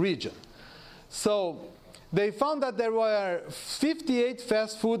region. So they found that there were 58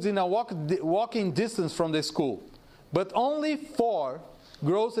 fast foods in a walking distance from the school, but only 4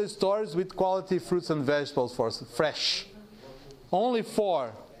 grocery stores with quality fruits and vegetables for fresh. Only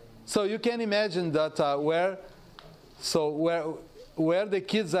 4. So you can imagine that where the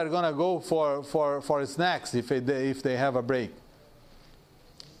kids are going to go for snacks if they have a break.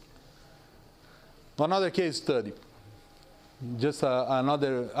 Another case study. Just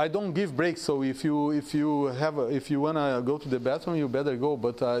another. I don't give breaks, so if you want to go to the bathroom, you better go.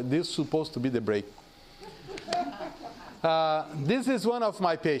 But this is supposed to be the break. This is one of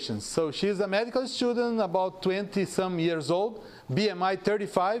my patients. So she's a medical student, about 20-some years old, BMI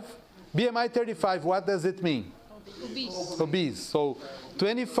 35. BMI 35, what does it mean? Obese. So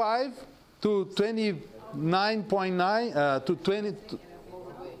 25 to 29.9 to 20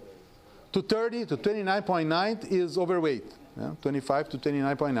 to 30 to 29.9 is overweight. Yeah, 25 to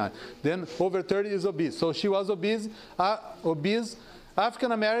 29.9. Then over 30 is obese. So she was obese,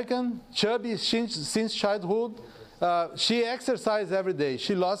 African American, chubby since childhood. She exercised every day.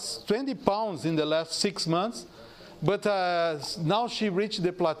 She lost 20 pounds in the last 6 months, but now she reached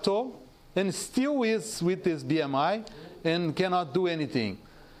the plateau and still is with this BMI and cannot do anything.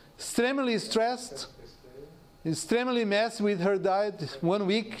 Extremely stressed, extremely messy with her diet. 1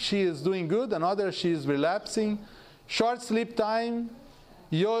 week she is doing good, another she is relapsing. Short sleep time.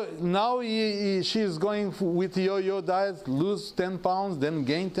 Now she is going with yo-yo diet, lose 10 pounds, then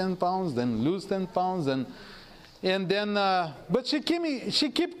gain 10 pounds, then lose 10 pounds, and then. But she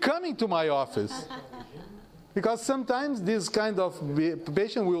keep coming to my office because sometimes this kind of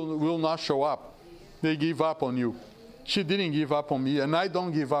patient will not show up. They give up on you. She didn't give up on me, and I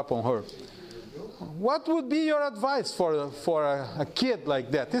don't give up on her. What would be your advice for a kid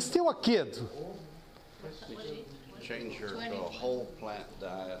like that? He's still a kid. Change her to a whole plant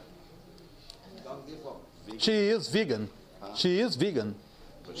diet. Don't give up. She is vegan. She is vegan.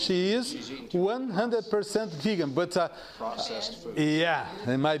 She is 100% vegan. But Processed food. yeah,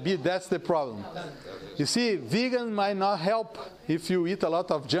 it might be that's the problem. You see, vegan might not help if you eat a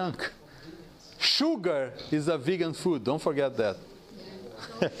lot of junk. Sugar is a vegan food. Don't forget that.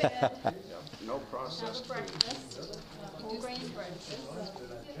 No processed food. Breakfast, whole grain breakfast,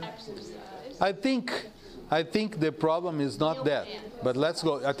 exercise. I think the problem is not that. But let's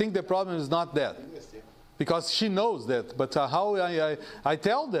go. I think the problem is not that. Because she knows that. But how I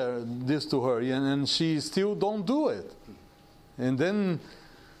tell this to her, and she still don't do it. And then...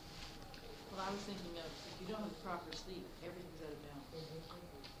 Well, I was thinking of, if you don't have proper sleep, everything's out of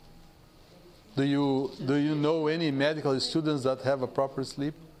balance. Do you know any medical students that have a proper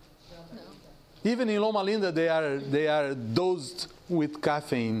sleep? Even in Loma Linda, they are dosed with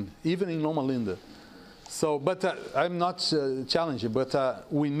caffeine. Even in Loma Linda. So, but I'm not challenging. But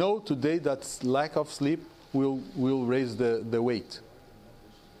we know today that lack of sleep will raise the weight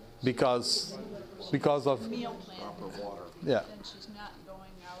because of Meal plan. Proper water yeah. Then she's not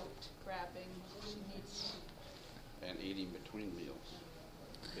going out crapping. She needs. and eating between meals.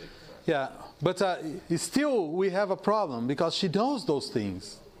 Big factor. Yeah, but still we have a problem because she knows those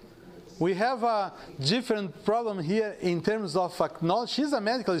things. We have a different problem here in terms of knowledge. She's a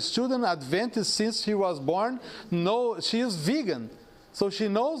medical student, Adventist since she was born. No, she is vegan. So she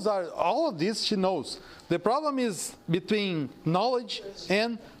knows all of this she knows. The problem is between knowledge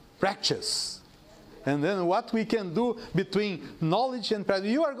and practice. And then what we can do between knowledge and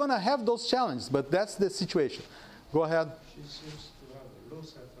practice. You are going to have those challenges, but that's the situation. Go ahead. She seems to have a low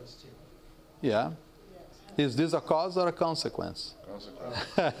self-esteem. Yeah. Is this a cause or a consequence?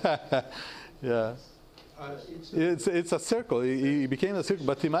 Yeah. It's a circle. It became a circle,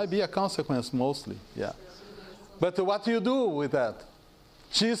 but it might be a consequence mostly. Yeah. But what do you do with that?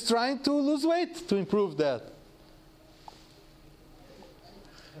 She's trying to lose weight to improve that.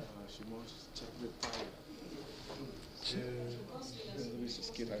 She wants to check the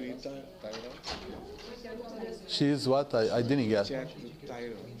thyroid. She's what? I didn't get. Check the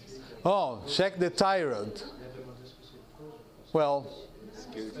thyroid. Oh, check the thyroid. Well,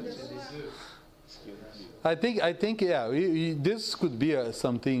 I think yeah, this could be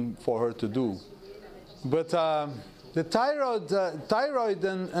something for her to do. But the thyroid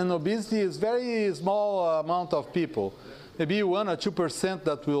and obesity is very small amount of people. Maybe 1 or 2%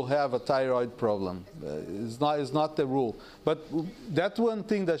 that will have a thyroid problem. It's not the rule. But that's one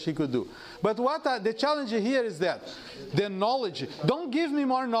thing that she could do. But what the challenge here is that the knowledge. Don't give me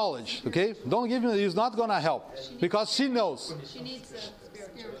more knowledge, okay? Don't give me. It's not gonna help because she knows. She needs a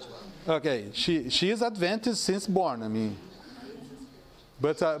spiritual. Okay, she is Adventist since born. I mean,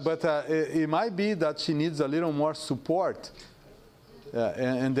 but it might be that she needs a little more support,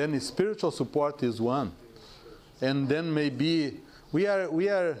 and then spiritual support is one. And then maybe we are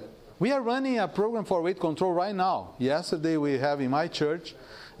running a program for weight control right now. Yesterday we have in my church,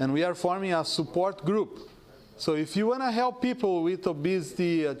 and we are forming a support group. So if you want to help people with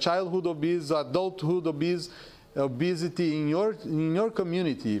obesity, childhood obesity, adulthood obesity in your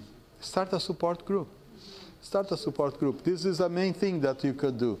community, start a support group. Start a support group. This is the main thing that you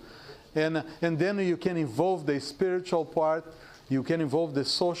could do, and then you can involve the spiritual part. You can involve the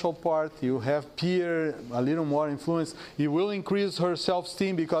social part. You have peer, a little more influence. You will increase her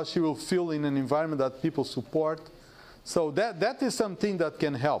self-esteem because she will feel in an environment that people support. So that is something that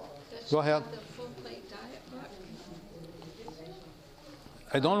can help. Go ahead. The full plate diet book.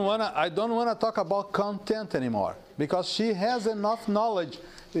 I don't wanna talk about content anymore because she has enough knowledge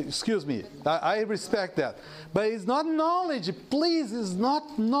Excuse me, I respect that. But it's not knowledge, please, it's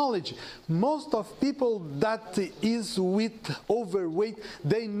not knowledge. Most of people that is with overweight,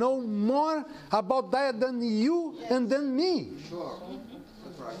 they know more about diet than you and than me. Sure,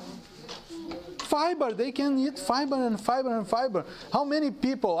 that's right. Fiber, they can eat fiber and fiber and fiber. How many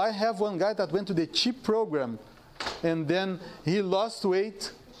people, I have one guy that went to the CHIP program, and then he lost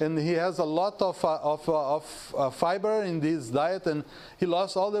weight, and he has a lot of fiber in this diet, and he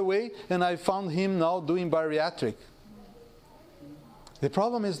lost all the weight, and I found him now doing bariatric. The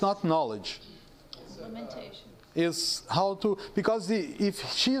problem is not knowledge. Implementation. Is how to, because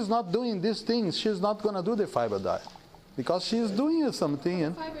if she is not doing these things, she's not going to do the fiber diet. Because she is doing something.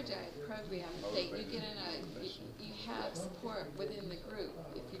 And Fiber diet program, you get in you have support within the group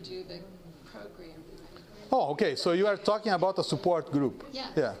if you do the program. oh, okay, so you are talking about a support group. Yeah.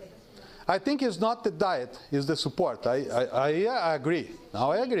 Yeah. I think it's not the diet, it's the support. I agree.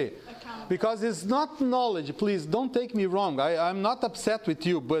 Now I agree. Because it's not knowledge. Please, don't take me wrong. I'm not upset with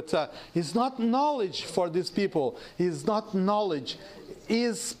you, but it's not knowledge for these people. It's not knowledge.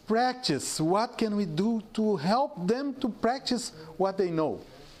 It's practice. What can we do to help them to practice what they know?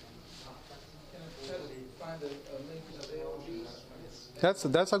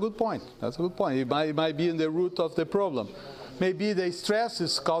 That's a good point. That's a good point. It might be in the root of the problem. Maybe the stress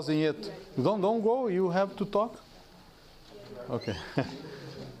is causing it. Don't go. You have to talk. Okay.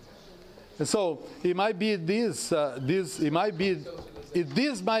 So it might be this. This might be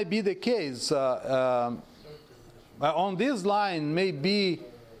the case. On this line, maybe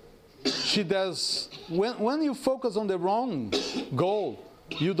she does. When you focus on the wrong goal,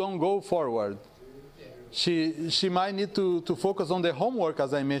 you don't go forward. She might need to focus on the homework,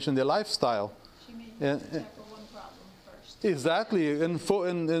 as I mentioned, the lifestyle. She may tackle one problem first. Exactly, and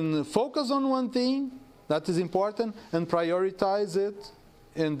focus on one thing that is important and prioritize it,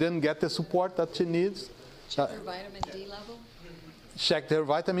 and then get the support that she needs. Check her vitamin D level. Check her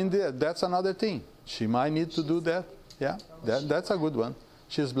vitamin D. That's another thing. She might need to do that. Yeah, that's a good one.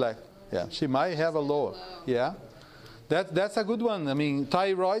 She's black. Yeah, she might have a low. Yeah, that's a good one. I mean,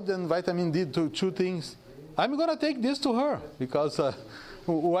 thyroid and vitamin D, two things. I'm going to take this to her because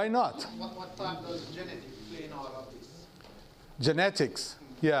why not? What part does genetics play in all of this? Genetics.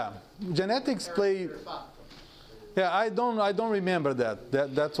 Yeah, genetics play. Yeah, I don't remember that.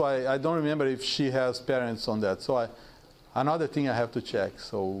 That's why I don't remember if she has parents on that. So another thing I have to check.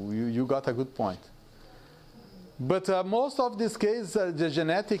 So you got a good point. But most of these cases, the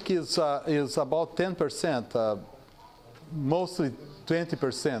genetic is about 10%, mostly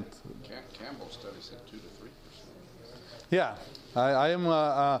 20%. Campbell's study said 2 to 3%. Yeah, I am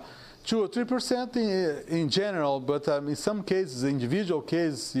 2 or 3% in general, but in some cases, individual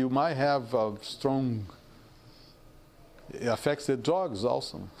cases, you might have strong. It affects the drugs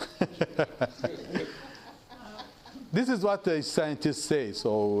also. This is what the scientists say.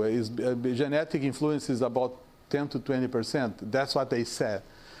 So genetic influence is about 10 to 20%. That's what they said.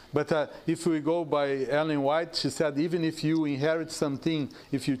 But if we go by Ellen White, she said even if you inherit something,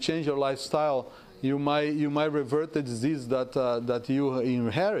 if you change your lifestyle, you might revert the disease that you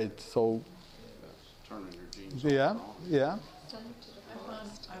inherit. So Turning your genes yeah, on and on. yeah.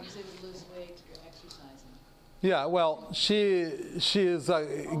 I was able to lose weight exercising. Yeah, well, she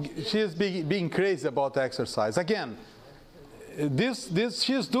is being crazy about exercise. Again,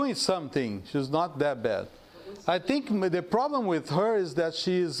 she's doing something. She's not that bad. I think the problem with her is that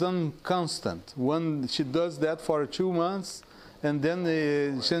she is inconstant. When she does that for 2 months, and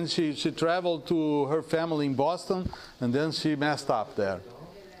then since she traveled to her family in Boston, and then she messed up there.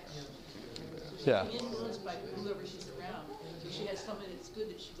 Yeah. Influenced by whoever she's around. So she has somebody that's good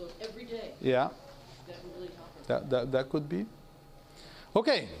that she goes every day. Yeah. That would really help her. That could be.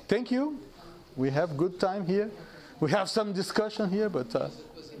 Okay, thank you. We have good time here. We have some discussion here, but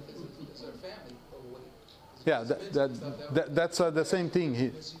yeah, that's the same thing here.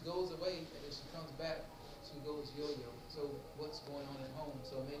 When she goes away and then she comes back, she goes yo-yo. So what's going on at home?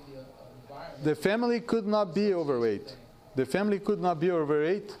 So maybe an environment. The family could not be overweight. The family could not be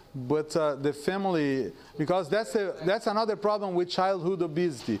overweight, but the family, because that's another problem with childhood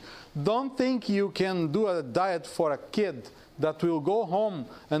obesity. Don't think you can do a diet for a kid that will go home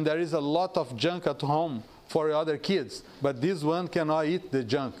and there is a lot of junk at home for other kids, but this one cannot eat the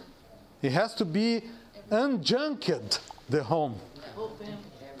junk. It has to be unjunked, the home.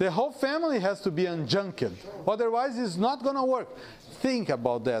 The whole family has to be unjunked. Otherwise, it's not going to work. Think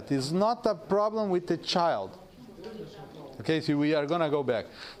about that. It's not a problem with the child. Okay, so we are going to go back.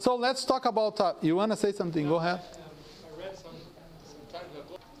 So let's talk about, you want to say something? Go ahead. I read some time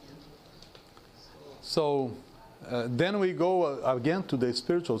ago. So Then we go again to the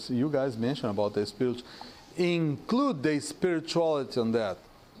spirituals. You guys mentioned about the spiritual. Include the spirituality on that.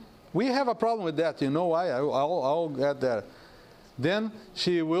 We have a problem with that. You know why? I'll get there. Then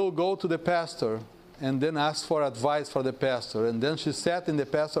she will go to the pastor and then ask for advice for the pastor. And then she sat in the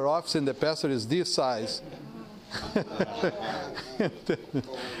pastor's office and the pastor is this size.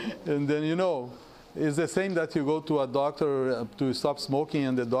 And then, you know, it's the same that you go to a doctor to stop smoking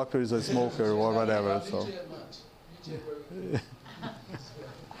and the doctor is a smoker or whatever. So.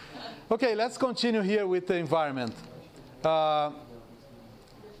 Okay, let's continue here with the environment.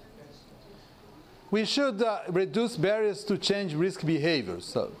 We should reduce barriers to change risk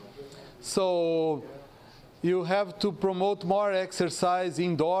behaviors. So you have to promote more exercise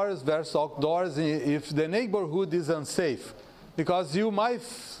indoors versus outdoors if the neighborhood is unsafe. Because you might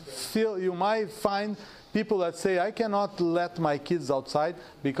find people that say, I cannot let my kids outside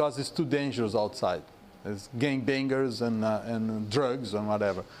because it's too dangerous outside. It's gangbangers and drugs and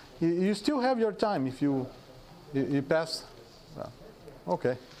whatever. You still have your time if you pass. Well,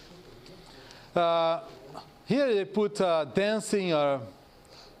 okay. Here they put dancing.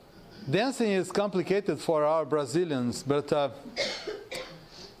 Dancing is complicated for our Brazilians, but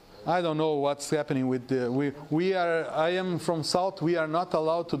I don't know what's happening with the. I am from South. We are not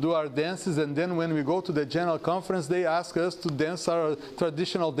allowed to do our dances, and then when we go to the general conference, they ask us to dance our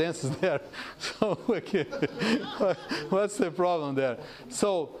traditional dances there. So, okay. What's the problem there?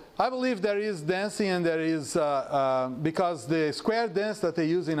 So I believe there is dancing, and there is because the square dance that they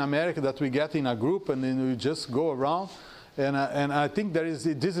use in America that we get in a group, and then we just go around, and I think this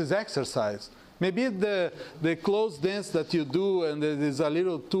is exercise. Maybe the closed dance that you do and it is a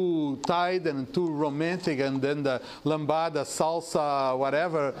little too tight and too romantic, and then the lambada, salsa,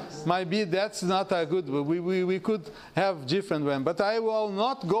 whatever, maybe that's not a good. We could have different ones, but I will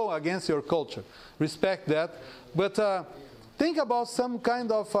not go against your culture. Respect that, but think about some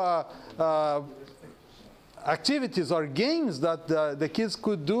kind of activities or games that the kids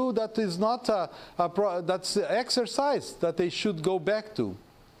could do that is not that's exercise that they should go back to.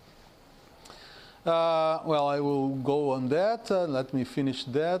 Well, I will go on that. Let me finish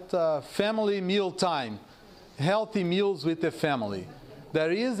that. Family meal time. Healthy meals with the family.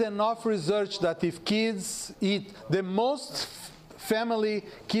 There is enough research that if kids eat, the most family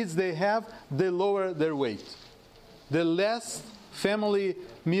kids they have, the lower their weight. The less family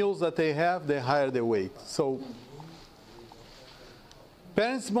meals that they have, the higher their weight. So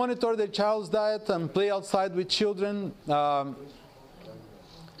parents monitor their child's diet and play outside with children.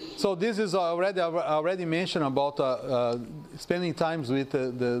 So this is already mentioned about spending times with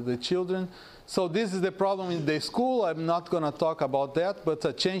the children. So this is the problem in the school. I'm not going to talk about that,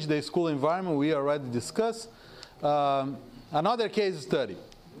 but change the school environment we already discussed. Another case study.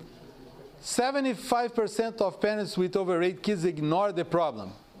 75% of parents with overweight kids ignore the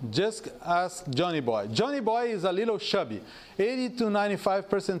problem. Just ask Johnny Boy. Johnny Boy is a little chubby. 80 to 95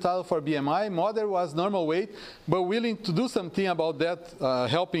 percentile for BMI. Mother was normal weight, but willing to do something about that,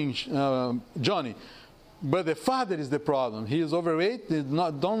 helping Johnny. But the father is the problem. He is overweight,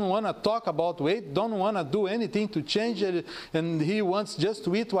 don't want to talk about weight, don't want to do anything to change it, and he wants just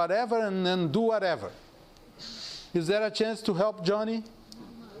to eat whatever and then do whatever. Is there a chance to help Johnny?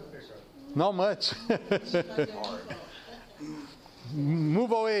 Not much.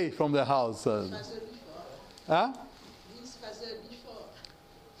 Move away from the house. Huh?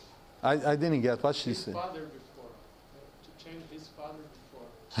 I didn't get what she said. Father before. To change his father before.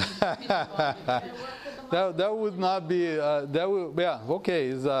 that would not be. That would, yeah, okay.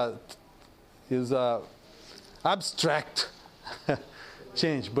 Is abstract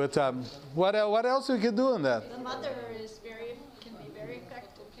change, but what else we can do on that? The mother can be very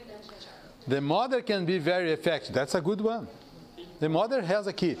effective. The mother can be very effective. That's a good one. The mother has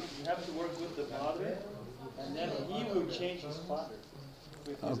a key. You have to work with the mother, and then he will change his father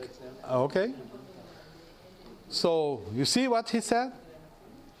with his example. Okay. So you see what he said?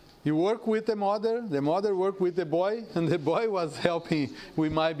 You work with the mother worked with the boy, and the boy was helping. We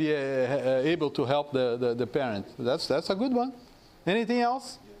might be able to help the parent. That's a good one. Anything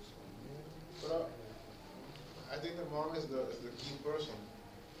else? But, I think the mom is the key person.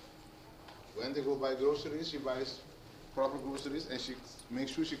 When they go buy groceries, she buys proper groceries and she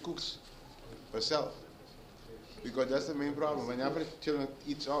makes sure she cooks herself. Because that's the main problem. Whenever children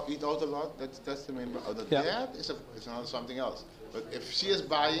eat out a lot, that's the main problem. The dad is another something else. But if she is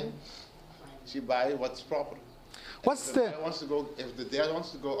buying, she buys what's proper. If the dad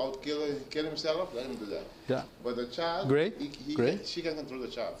wants to go out kill himself, let him do that. Yeah. But the child, Great. She can control the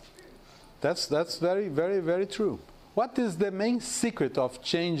child. That's very, very, very true. What is the main secret of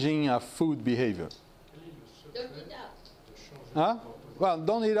changing a food behavior? Don't eat out. Huh? Well,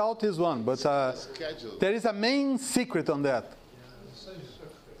 don't eat out is one, but Schedule. there is a main secret on that.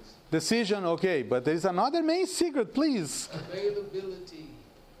 Decision, okay, but there is another main secret, please. Availability.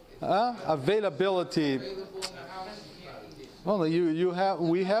 Availability. Available in the house, you can't eat it. Well,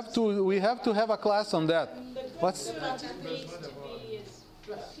 we have to have a class on that. The good What's food needs to be is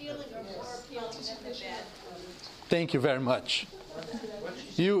appealing or more appealing than the bad food. Thank you very much.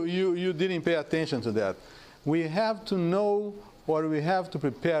 You didn't pay attention to that. We have to know, or we have to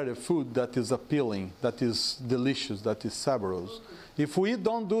prepare a food that is appealing, that is delicious, that is saborous. If we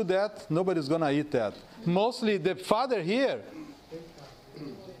don't do that, nobody's going to eat that. Mostly the father here,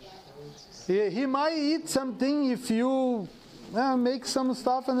 he might eat something if you make some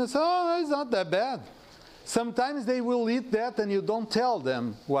stuff and they say, oh, it's not that bad. Sometimes they will eat that and you don't tell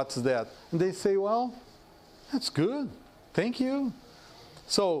them what's that. And they say, well, that's good. Thank you.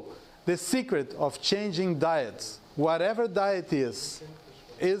 So the secret of changing diets, whatever diet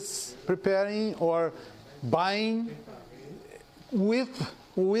is preparing or buying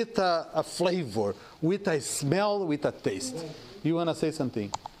with a flavor, with a smell, with a taste. You want to say something?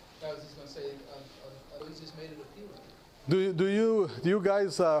 I was just going to say, at least just made it appealing. Do you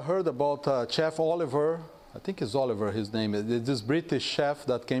guys heard about Chef Oliver? I think it's Oliver, his name. It's this British chef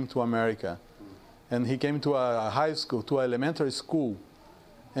that came to America. And he came to a high school, to an elementary school.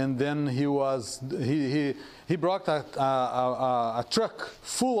 And then he brought a truck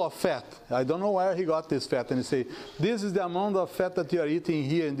full of fat. I don't know where he got this fat. And he said, this is the amount of fat that you are eating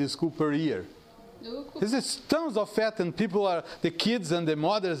here in this school per year. This is tons of fat, and the kids and the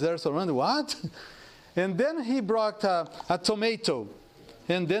mothers are surrounded. What? And then he brought a tomato.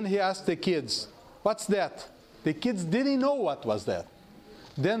 And then he asked the kids, what's that? The kids didn't know what was that.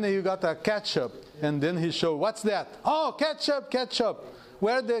 Then he got a ketchup. And then he showed, what's that? Oh, ketchup.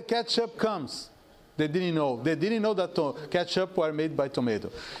 Where the ketchup comes. They didn't know. They didn't know that ketchup were made by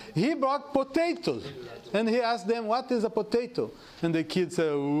tomato. He brought potatoes. And he asked them, what is a potato? And the kids said,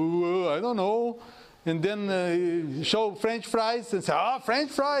 I don't know. And then he showed French fries and said,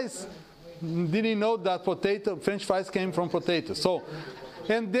 French fries. Didn't know that French fries came from potatoes. So,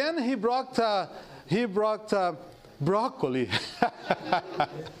 and then he brought broccoli.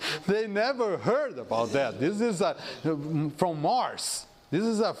 They never heard about that. This is from Mars. This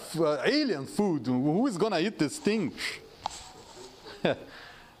is alien food. Who is going to eat this thing?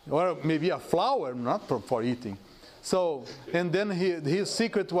 Or maybe a flower, not for eating. So, and then his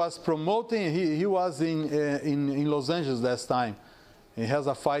secret was promoting. He was in Los Angeles last time. He has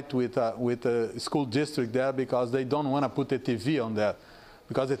a fight with the school district there because they don't want to put a TV on that.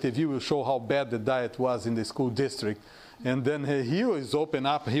 Because the TV will show how bad the diet was in the school district. And then he was open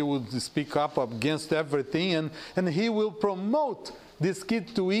up. He would speak up against everything. And he will promote this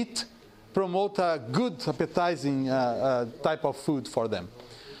kid to eat, promote a good, appetizing type of food for them.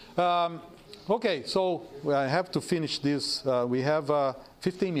 Okay, so I have to finish this. We have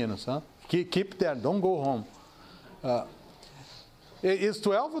 15 minutes. Huh? Keep there. Don't go home. It's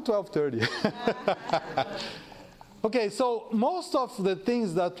 12 or 12:30? Okay, so most of the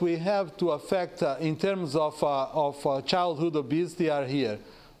things that we have to affect in terms of childhood obesity are here.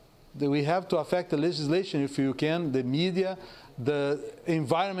 We have to affect the legislation, if you can, the media, the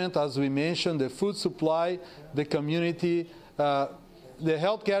environment, as we mentioned, the food supply, the community, the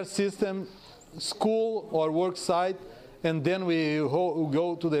healthcare system, school or work site, and then we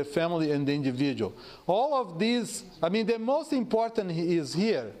go to the family and the individual. All of these, I mean, the most important is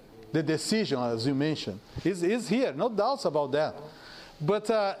here. The decision, as you mentioned, is here. No doubts about that. But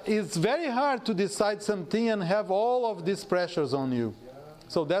it's very hard to decide something and have all of these pressures on you.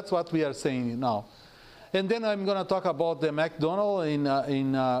 So that's what we are saying now. And then I'm going to talk about the McDonald's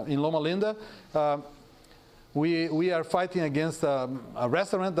in Loma Linda. We are fighting against a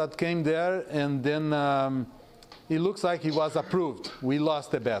restaurant that came there, and then it looks like it was approved. We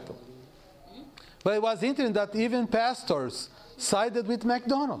lost the battle. But it was interesting that even pastors sided with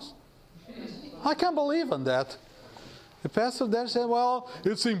McDonald's. I can't believe in that. The pastor there said, well,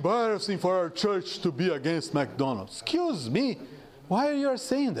 it's embarrassing for our church to be against McDonald's. Excuse me, why are you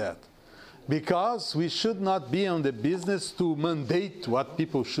saying that? Because we should not be on the business to mandate what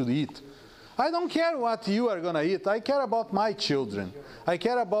people should eat. I don't care what you are going to eat. I care about my children. I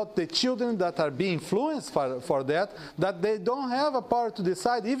care about the children that are being influenced for that they don't have a power to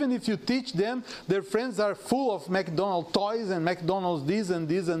decide. Even if you teach them, their friends are full of McDonald's toys and McDonald's this and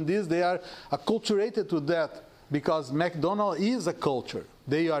this and this. They are acculturated to that because McDonald's is a culture.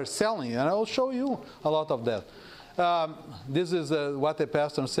 They are selling, and I will show you a lot of that. This is what the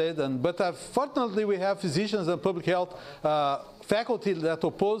pastor said. But fortunately, we have physicians and public health faculty that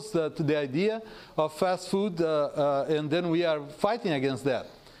oppose to the idea of fast food, and then we are fighting against that.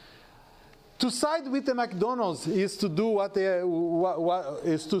 To side with the McDonald's is to do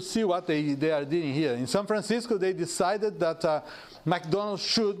is to see what they are doing here. In San Francisco, they decided that McDonald's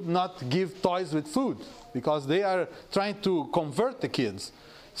should not give toys with food because they are trying to convert the kids.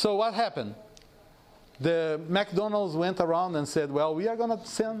 So what happened? The McDonald's went around and said, well, we are going to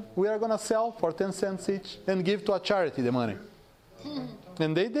sell for 10 cents each and give to a charity the money.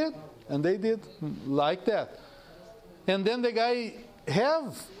 And they did like that. And then the guy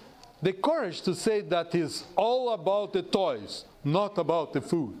have the courage to say that is all about the toys, not about the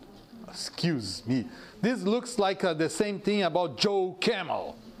food. Excuse me. This looks like the same thing about Joe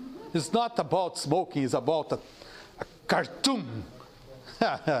Camel. It's not about smoking, it's about a cartoon.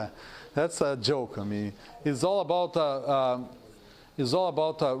 That's a joke. I mean, it's all about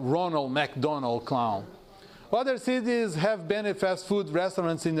a Ronald McDonald clown. Other cities have banned fast food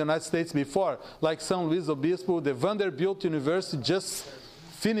restaurants in the United States before, like San Luis Obispo. The Vanderbilt University just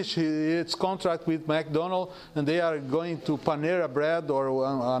finished its contract with McDonald's, and they are going to Panera Bread or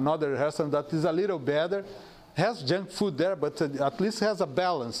another restaurant that is a little better. Has junk food there, but at least has a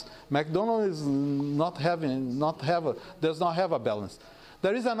balance. McDonald's is does not have a balance.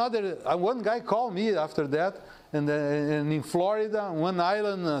 There is another, one guy called me after that, and in Florida, one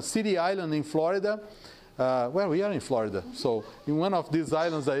island, city island in Florida. Well, we are in Florida, so in one of these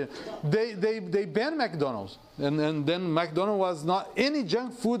islands, they banned McDonald's, and then McDonald's was not, any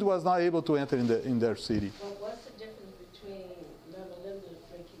junk food was not able to enter in their city. Well, what's the difference between Loma Linda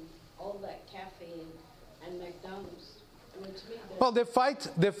drinking all that caffeine and McDonald's? I mean, to me, well,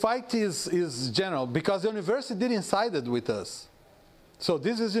 the fight is general because the university didn't side with us. So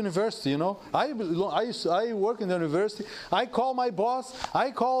this is university, you know. I work in the university. I call my boss. I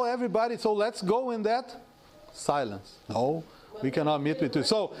call everybody. So let's go in that. Silence. No, we cannot meet with you.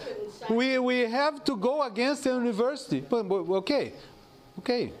 So we have to go against the university. But okay.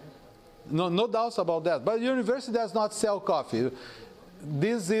 No doubts about that. But the university does not sell coffee.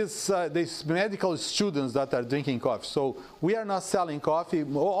 This is these medical students that are drinking coffee. So we are not selling coffee.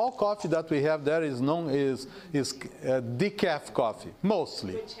 All coffee that we have there is decaf coffee,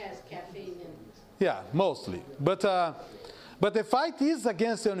 mostly. which has caffeine in it. Yeah, mostly. But the fight is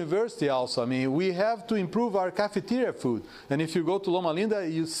against the university also. I mean, we have to improve our cafeteria food. And if you go to Loma Linda,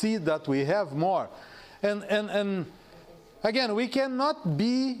 you see that we have more. And again, we cannot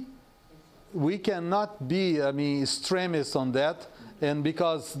be I mean, extremists on that. And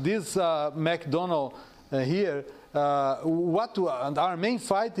because this McDonald's here, our main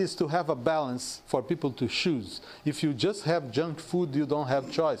fight is to have a balance for people to choose. If you just have junk food, you don't have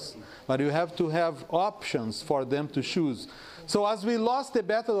choice. But you have to have options for them to choose. So as we lost the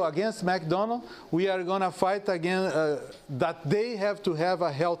battle against McDonald's, we are going to fight again that they have to have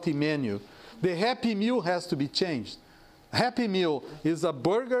a healthy menu. The Happy Meal has to be changed. Happy Meal is a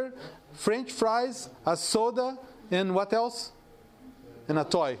burger, French fries, a soda, and what else? And a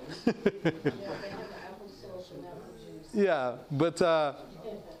toy. Yeah, they have apple sauce and apple juice. Yeah, but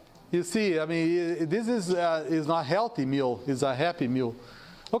you see, I mean, this is not healthy meal. It's a happy meal.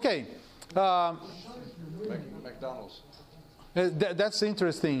 Okay. McDonald's That's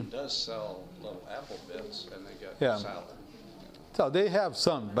interesting. does sell little apple bits, and they get Yeah. salad. So they have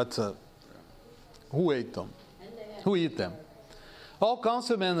some, but who ate them? Who eat them? All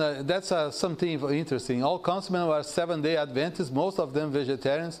councilmen, that's something interesting. All councilmen are Seventh-day Adventists, most of them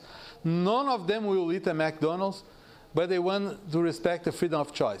vegetarians. None of them will eat at McDonald's, but they want to respect the freedom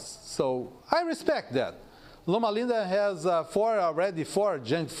of choice. So I respect that. Loma Linda has already four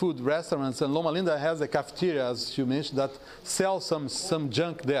junk food restaurants, and Loma Linda has a cafeteria, as you mentioned, that sells some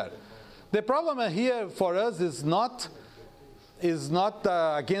junk there. The problem here for us is not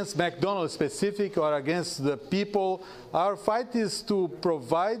against McDonald's specific or against the people. Our fight is to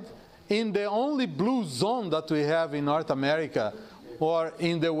provide in the only blue zone that we have in North America or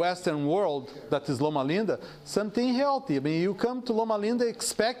in the Western world, that is Loma Linda, something healthy. I mean, you come to Loma Linda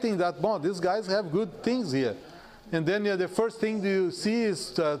expecting that, these guys have good things here. And then the first thing you see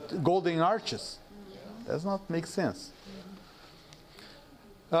is golden arches. Does not make sense.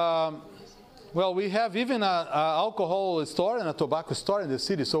 Well, we have even an alcohol store and a tobacco store in the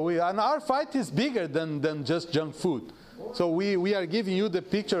city. So and our fight is bigger than just junk food. So we are giving you the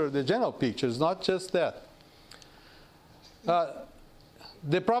picture, the general picture. It's not just that.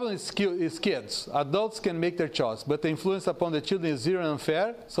 The problem is kids. Adults can make their choice, but the influence upon the children is zero and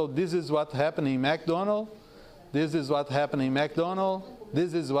unfair. So this is what happened in McDonald's. This is what happened in McDonald's.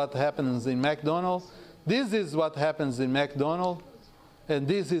 This is what happens in McDonald's. This is what happens in McDonald's, and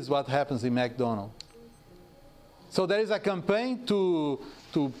this is what happens in McDonald's. So there is a campaign to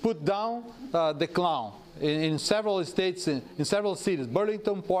put down the clown in several states, in several cities,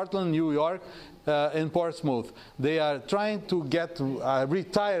 Burlington, Portland, New York, and Portsmouth. They are trying to get a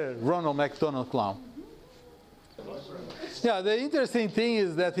retired Ronald McDonald clown. Yeah, the interesting thing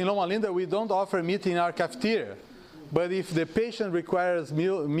is that in Loma Linda we don't offer meat in our cafeteria. But if the patient requires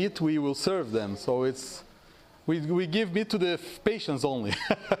meat, we will serve them. So we give meat to the patients only.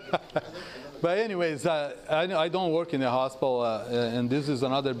 But anyways, I don't work in the hospital, and this is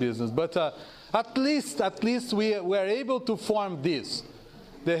another business. But at least we are able to form this,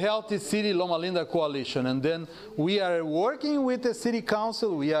 the Healthy City Loma Linda Coalition. And then we are working with the city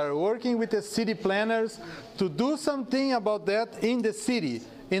council, we are working with the city planners to do something about that in the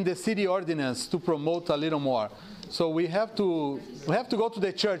city ordinance to promote a little more. So we have to go to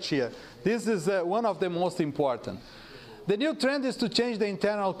the church here. This is one of the most important. The new trend is to change the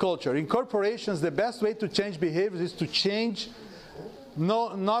internal culture. In corporations, the best way to change behaviors is to change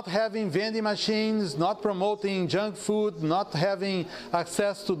not having vending machines, not promoting junk food, not having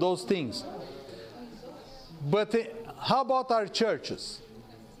access to those things. But how about our churches?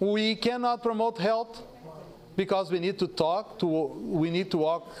 We cannot promote health because we need to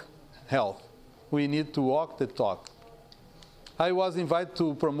walk health. We need to walk the talk. I was invited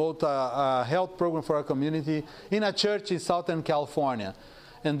to promote a health program for our community in a church in Southern California.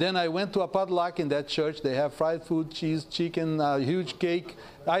 And then I went to a potluck in that church. They have fried food, cheese, chicken, a huge cake,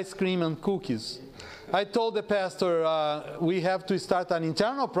 ice cream, and cookies. I told the pastor, we have to start an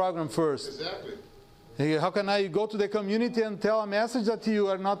internal program first. Exactly. How can I go to the community and tell a message that you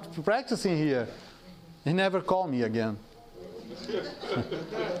are not practicing here? He never called me again.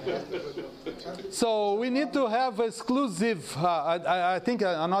 So we need to have exclusive, I think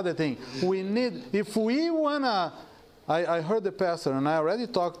another thing, we need, if we want to, I heard the pastor, and I already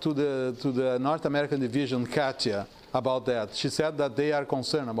talked to the North American Division, Katia, about that. She said that they are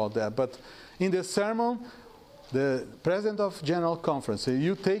concerned about that. But in the sermon, the president of General Conference,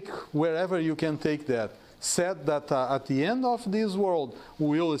 you take wherever you can take that, said that at the end of this world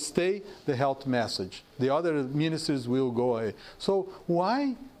will stay the health message. The other ministries will go away. So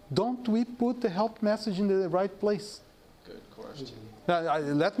why don't we put the health message in the right place? Good question.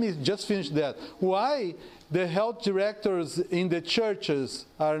 Let me just finish that. Why the health directors in the churches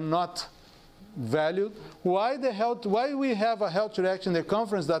are not valued? Why we have a health director in the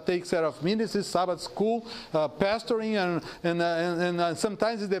conference that takes care of ministries, Sabbath school, pastoring, and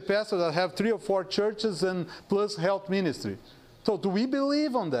sometimes it's the pastor that have 3 or 4 churches and plus health ministry. So do we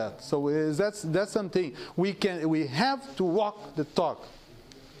believe on that? So that's something we have to walk the talk.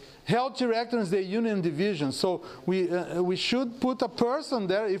 Health director is the union division. So we should put a person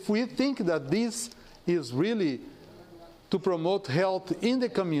there if we think that this is really to promote health in the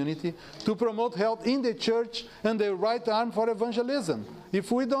community, to promote health in the church, and the right arm for evangelism.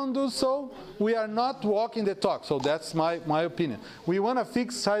 If we don't do so, we are not walking the talk. So that's my opinion. We want to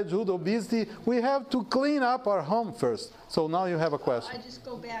fix childhood obesity. We have to clean up our home first. So now you have a question. I just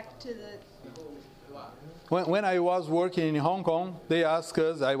go back to the... When I was working in Hong Kong, they asked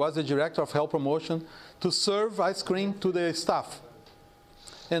us, I was the director of health promotion, to serve ice cream to the staff.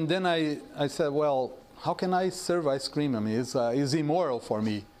 And then I said, well, how can I serve ice cream? I mean, it's immoral for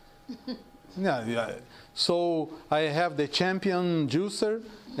me. Yeah. So I have the champion juicer,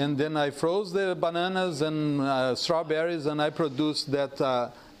 and then I froze the bananas and strawberries, and I produced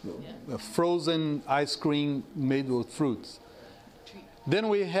that frozen ice cream made with fruits. Then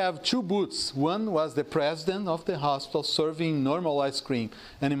we have 2 booths. One was the president of the hospital serving normal ice cream,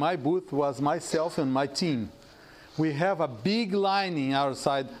 and in my booth was myself and my team. We have a big line in our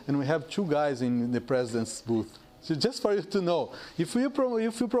side, and we have 2 guys in the president's booth. So just for you to know, if you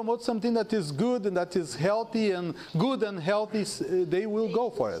promote something that is good and that is healthy and good and healthy, they will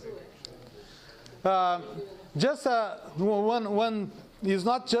go for it. One is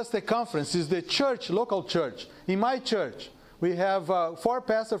not just a conference; it's the church, local church. In my church, we have 4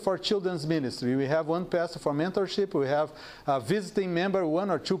 pastors for children's ministry. We have 1 pastor for mentorship. We have a visiting member, 1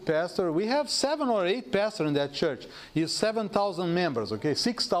 or 2 pastors. We have 7 or 8 pastors in that church. It's 7,000 members, okay,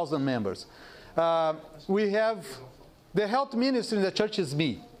 6,000 members. We have the health ministry in the church is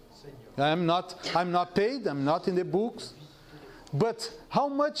me. I'm not paid. I'm not in the books. But how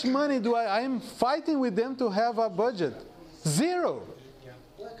much money do I am fighting with them to have a budget? 0.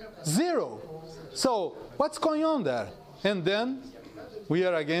 So what's going on there? And then we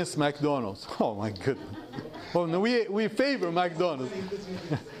are against McDonald's. Oh my goodness. Oh no, we favor McDonald's.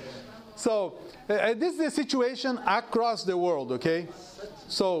 So this is the situation across the world, okay?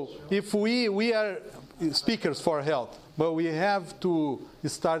 So if we are speakers for health, but we have to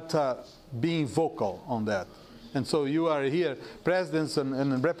start being vocal on that. And so you are here, presidents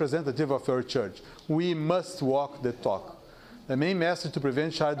and representative of your church. We must walk the talk. The main message to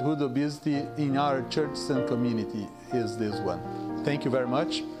prevent childhood obesity in our churches and community is this one. Thank you very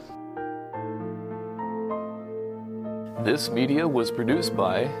much. This media was produced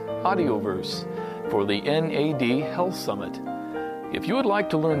by Audioverse for the NAD Health Summit. If you would like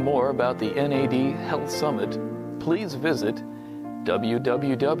to learn more about the NAD Health Summit, please visit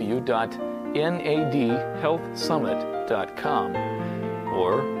www.nadhealthsummit.com.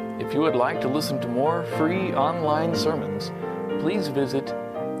 Or if you would like to listen to more free online sermons, please visit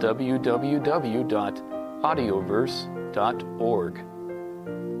www.audioverse.org.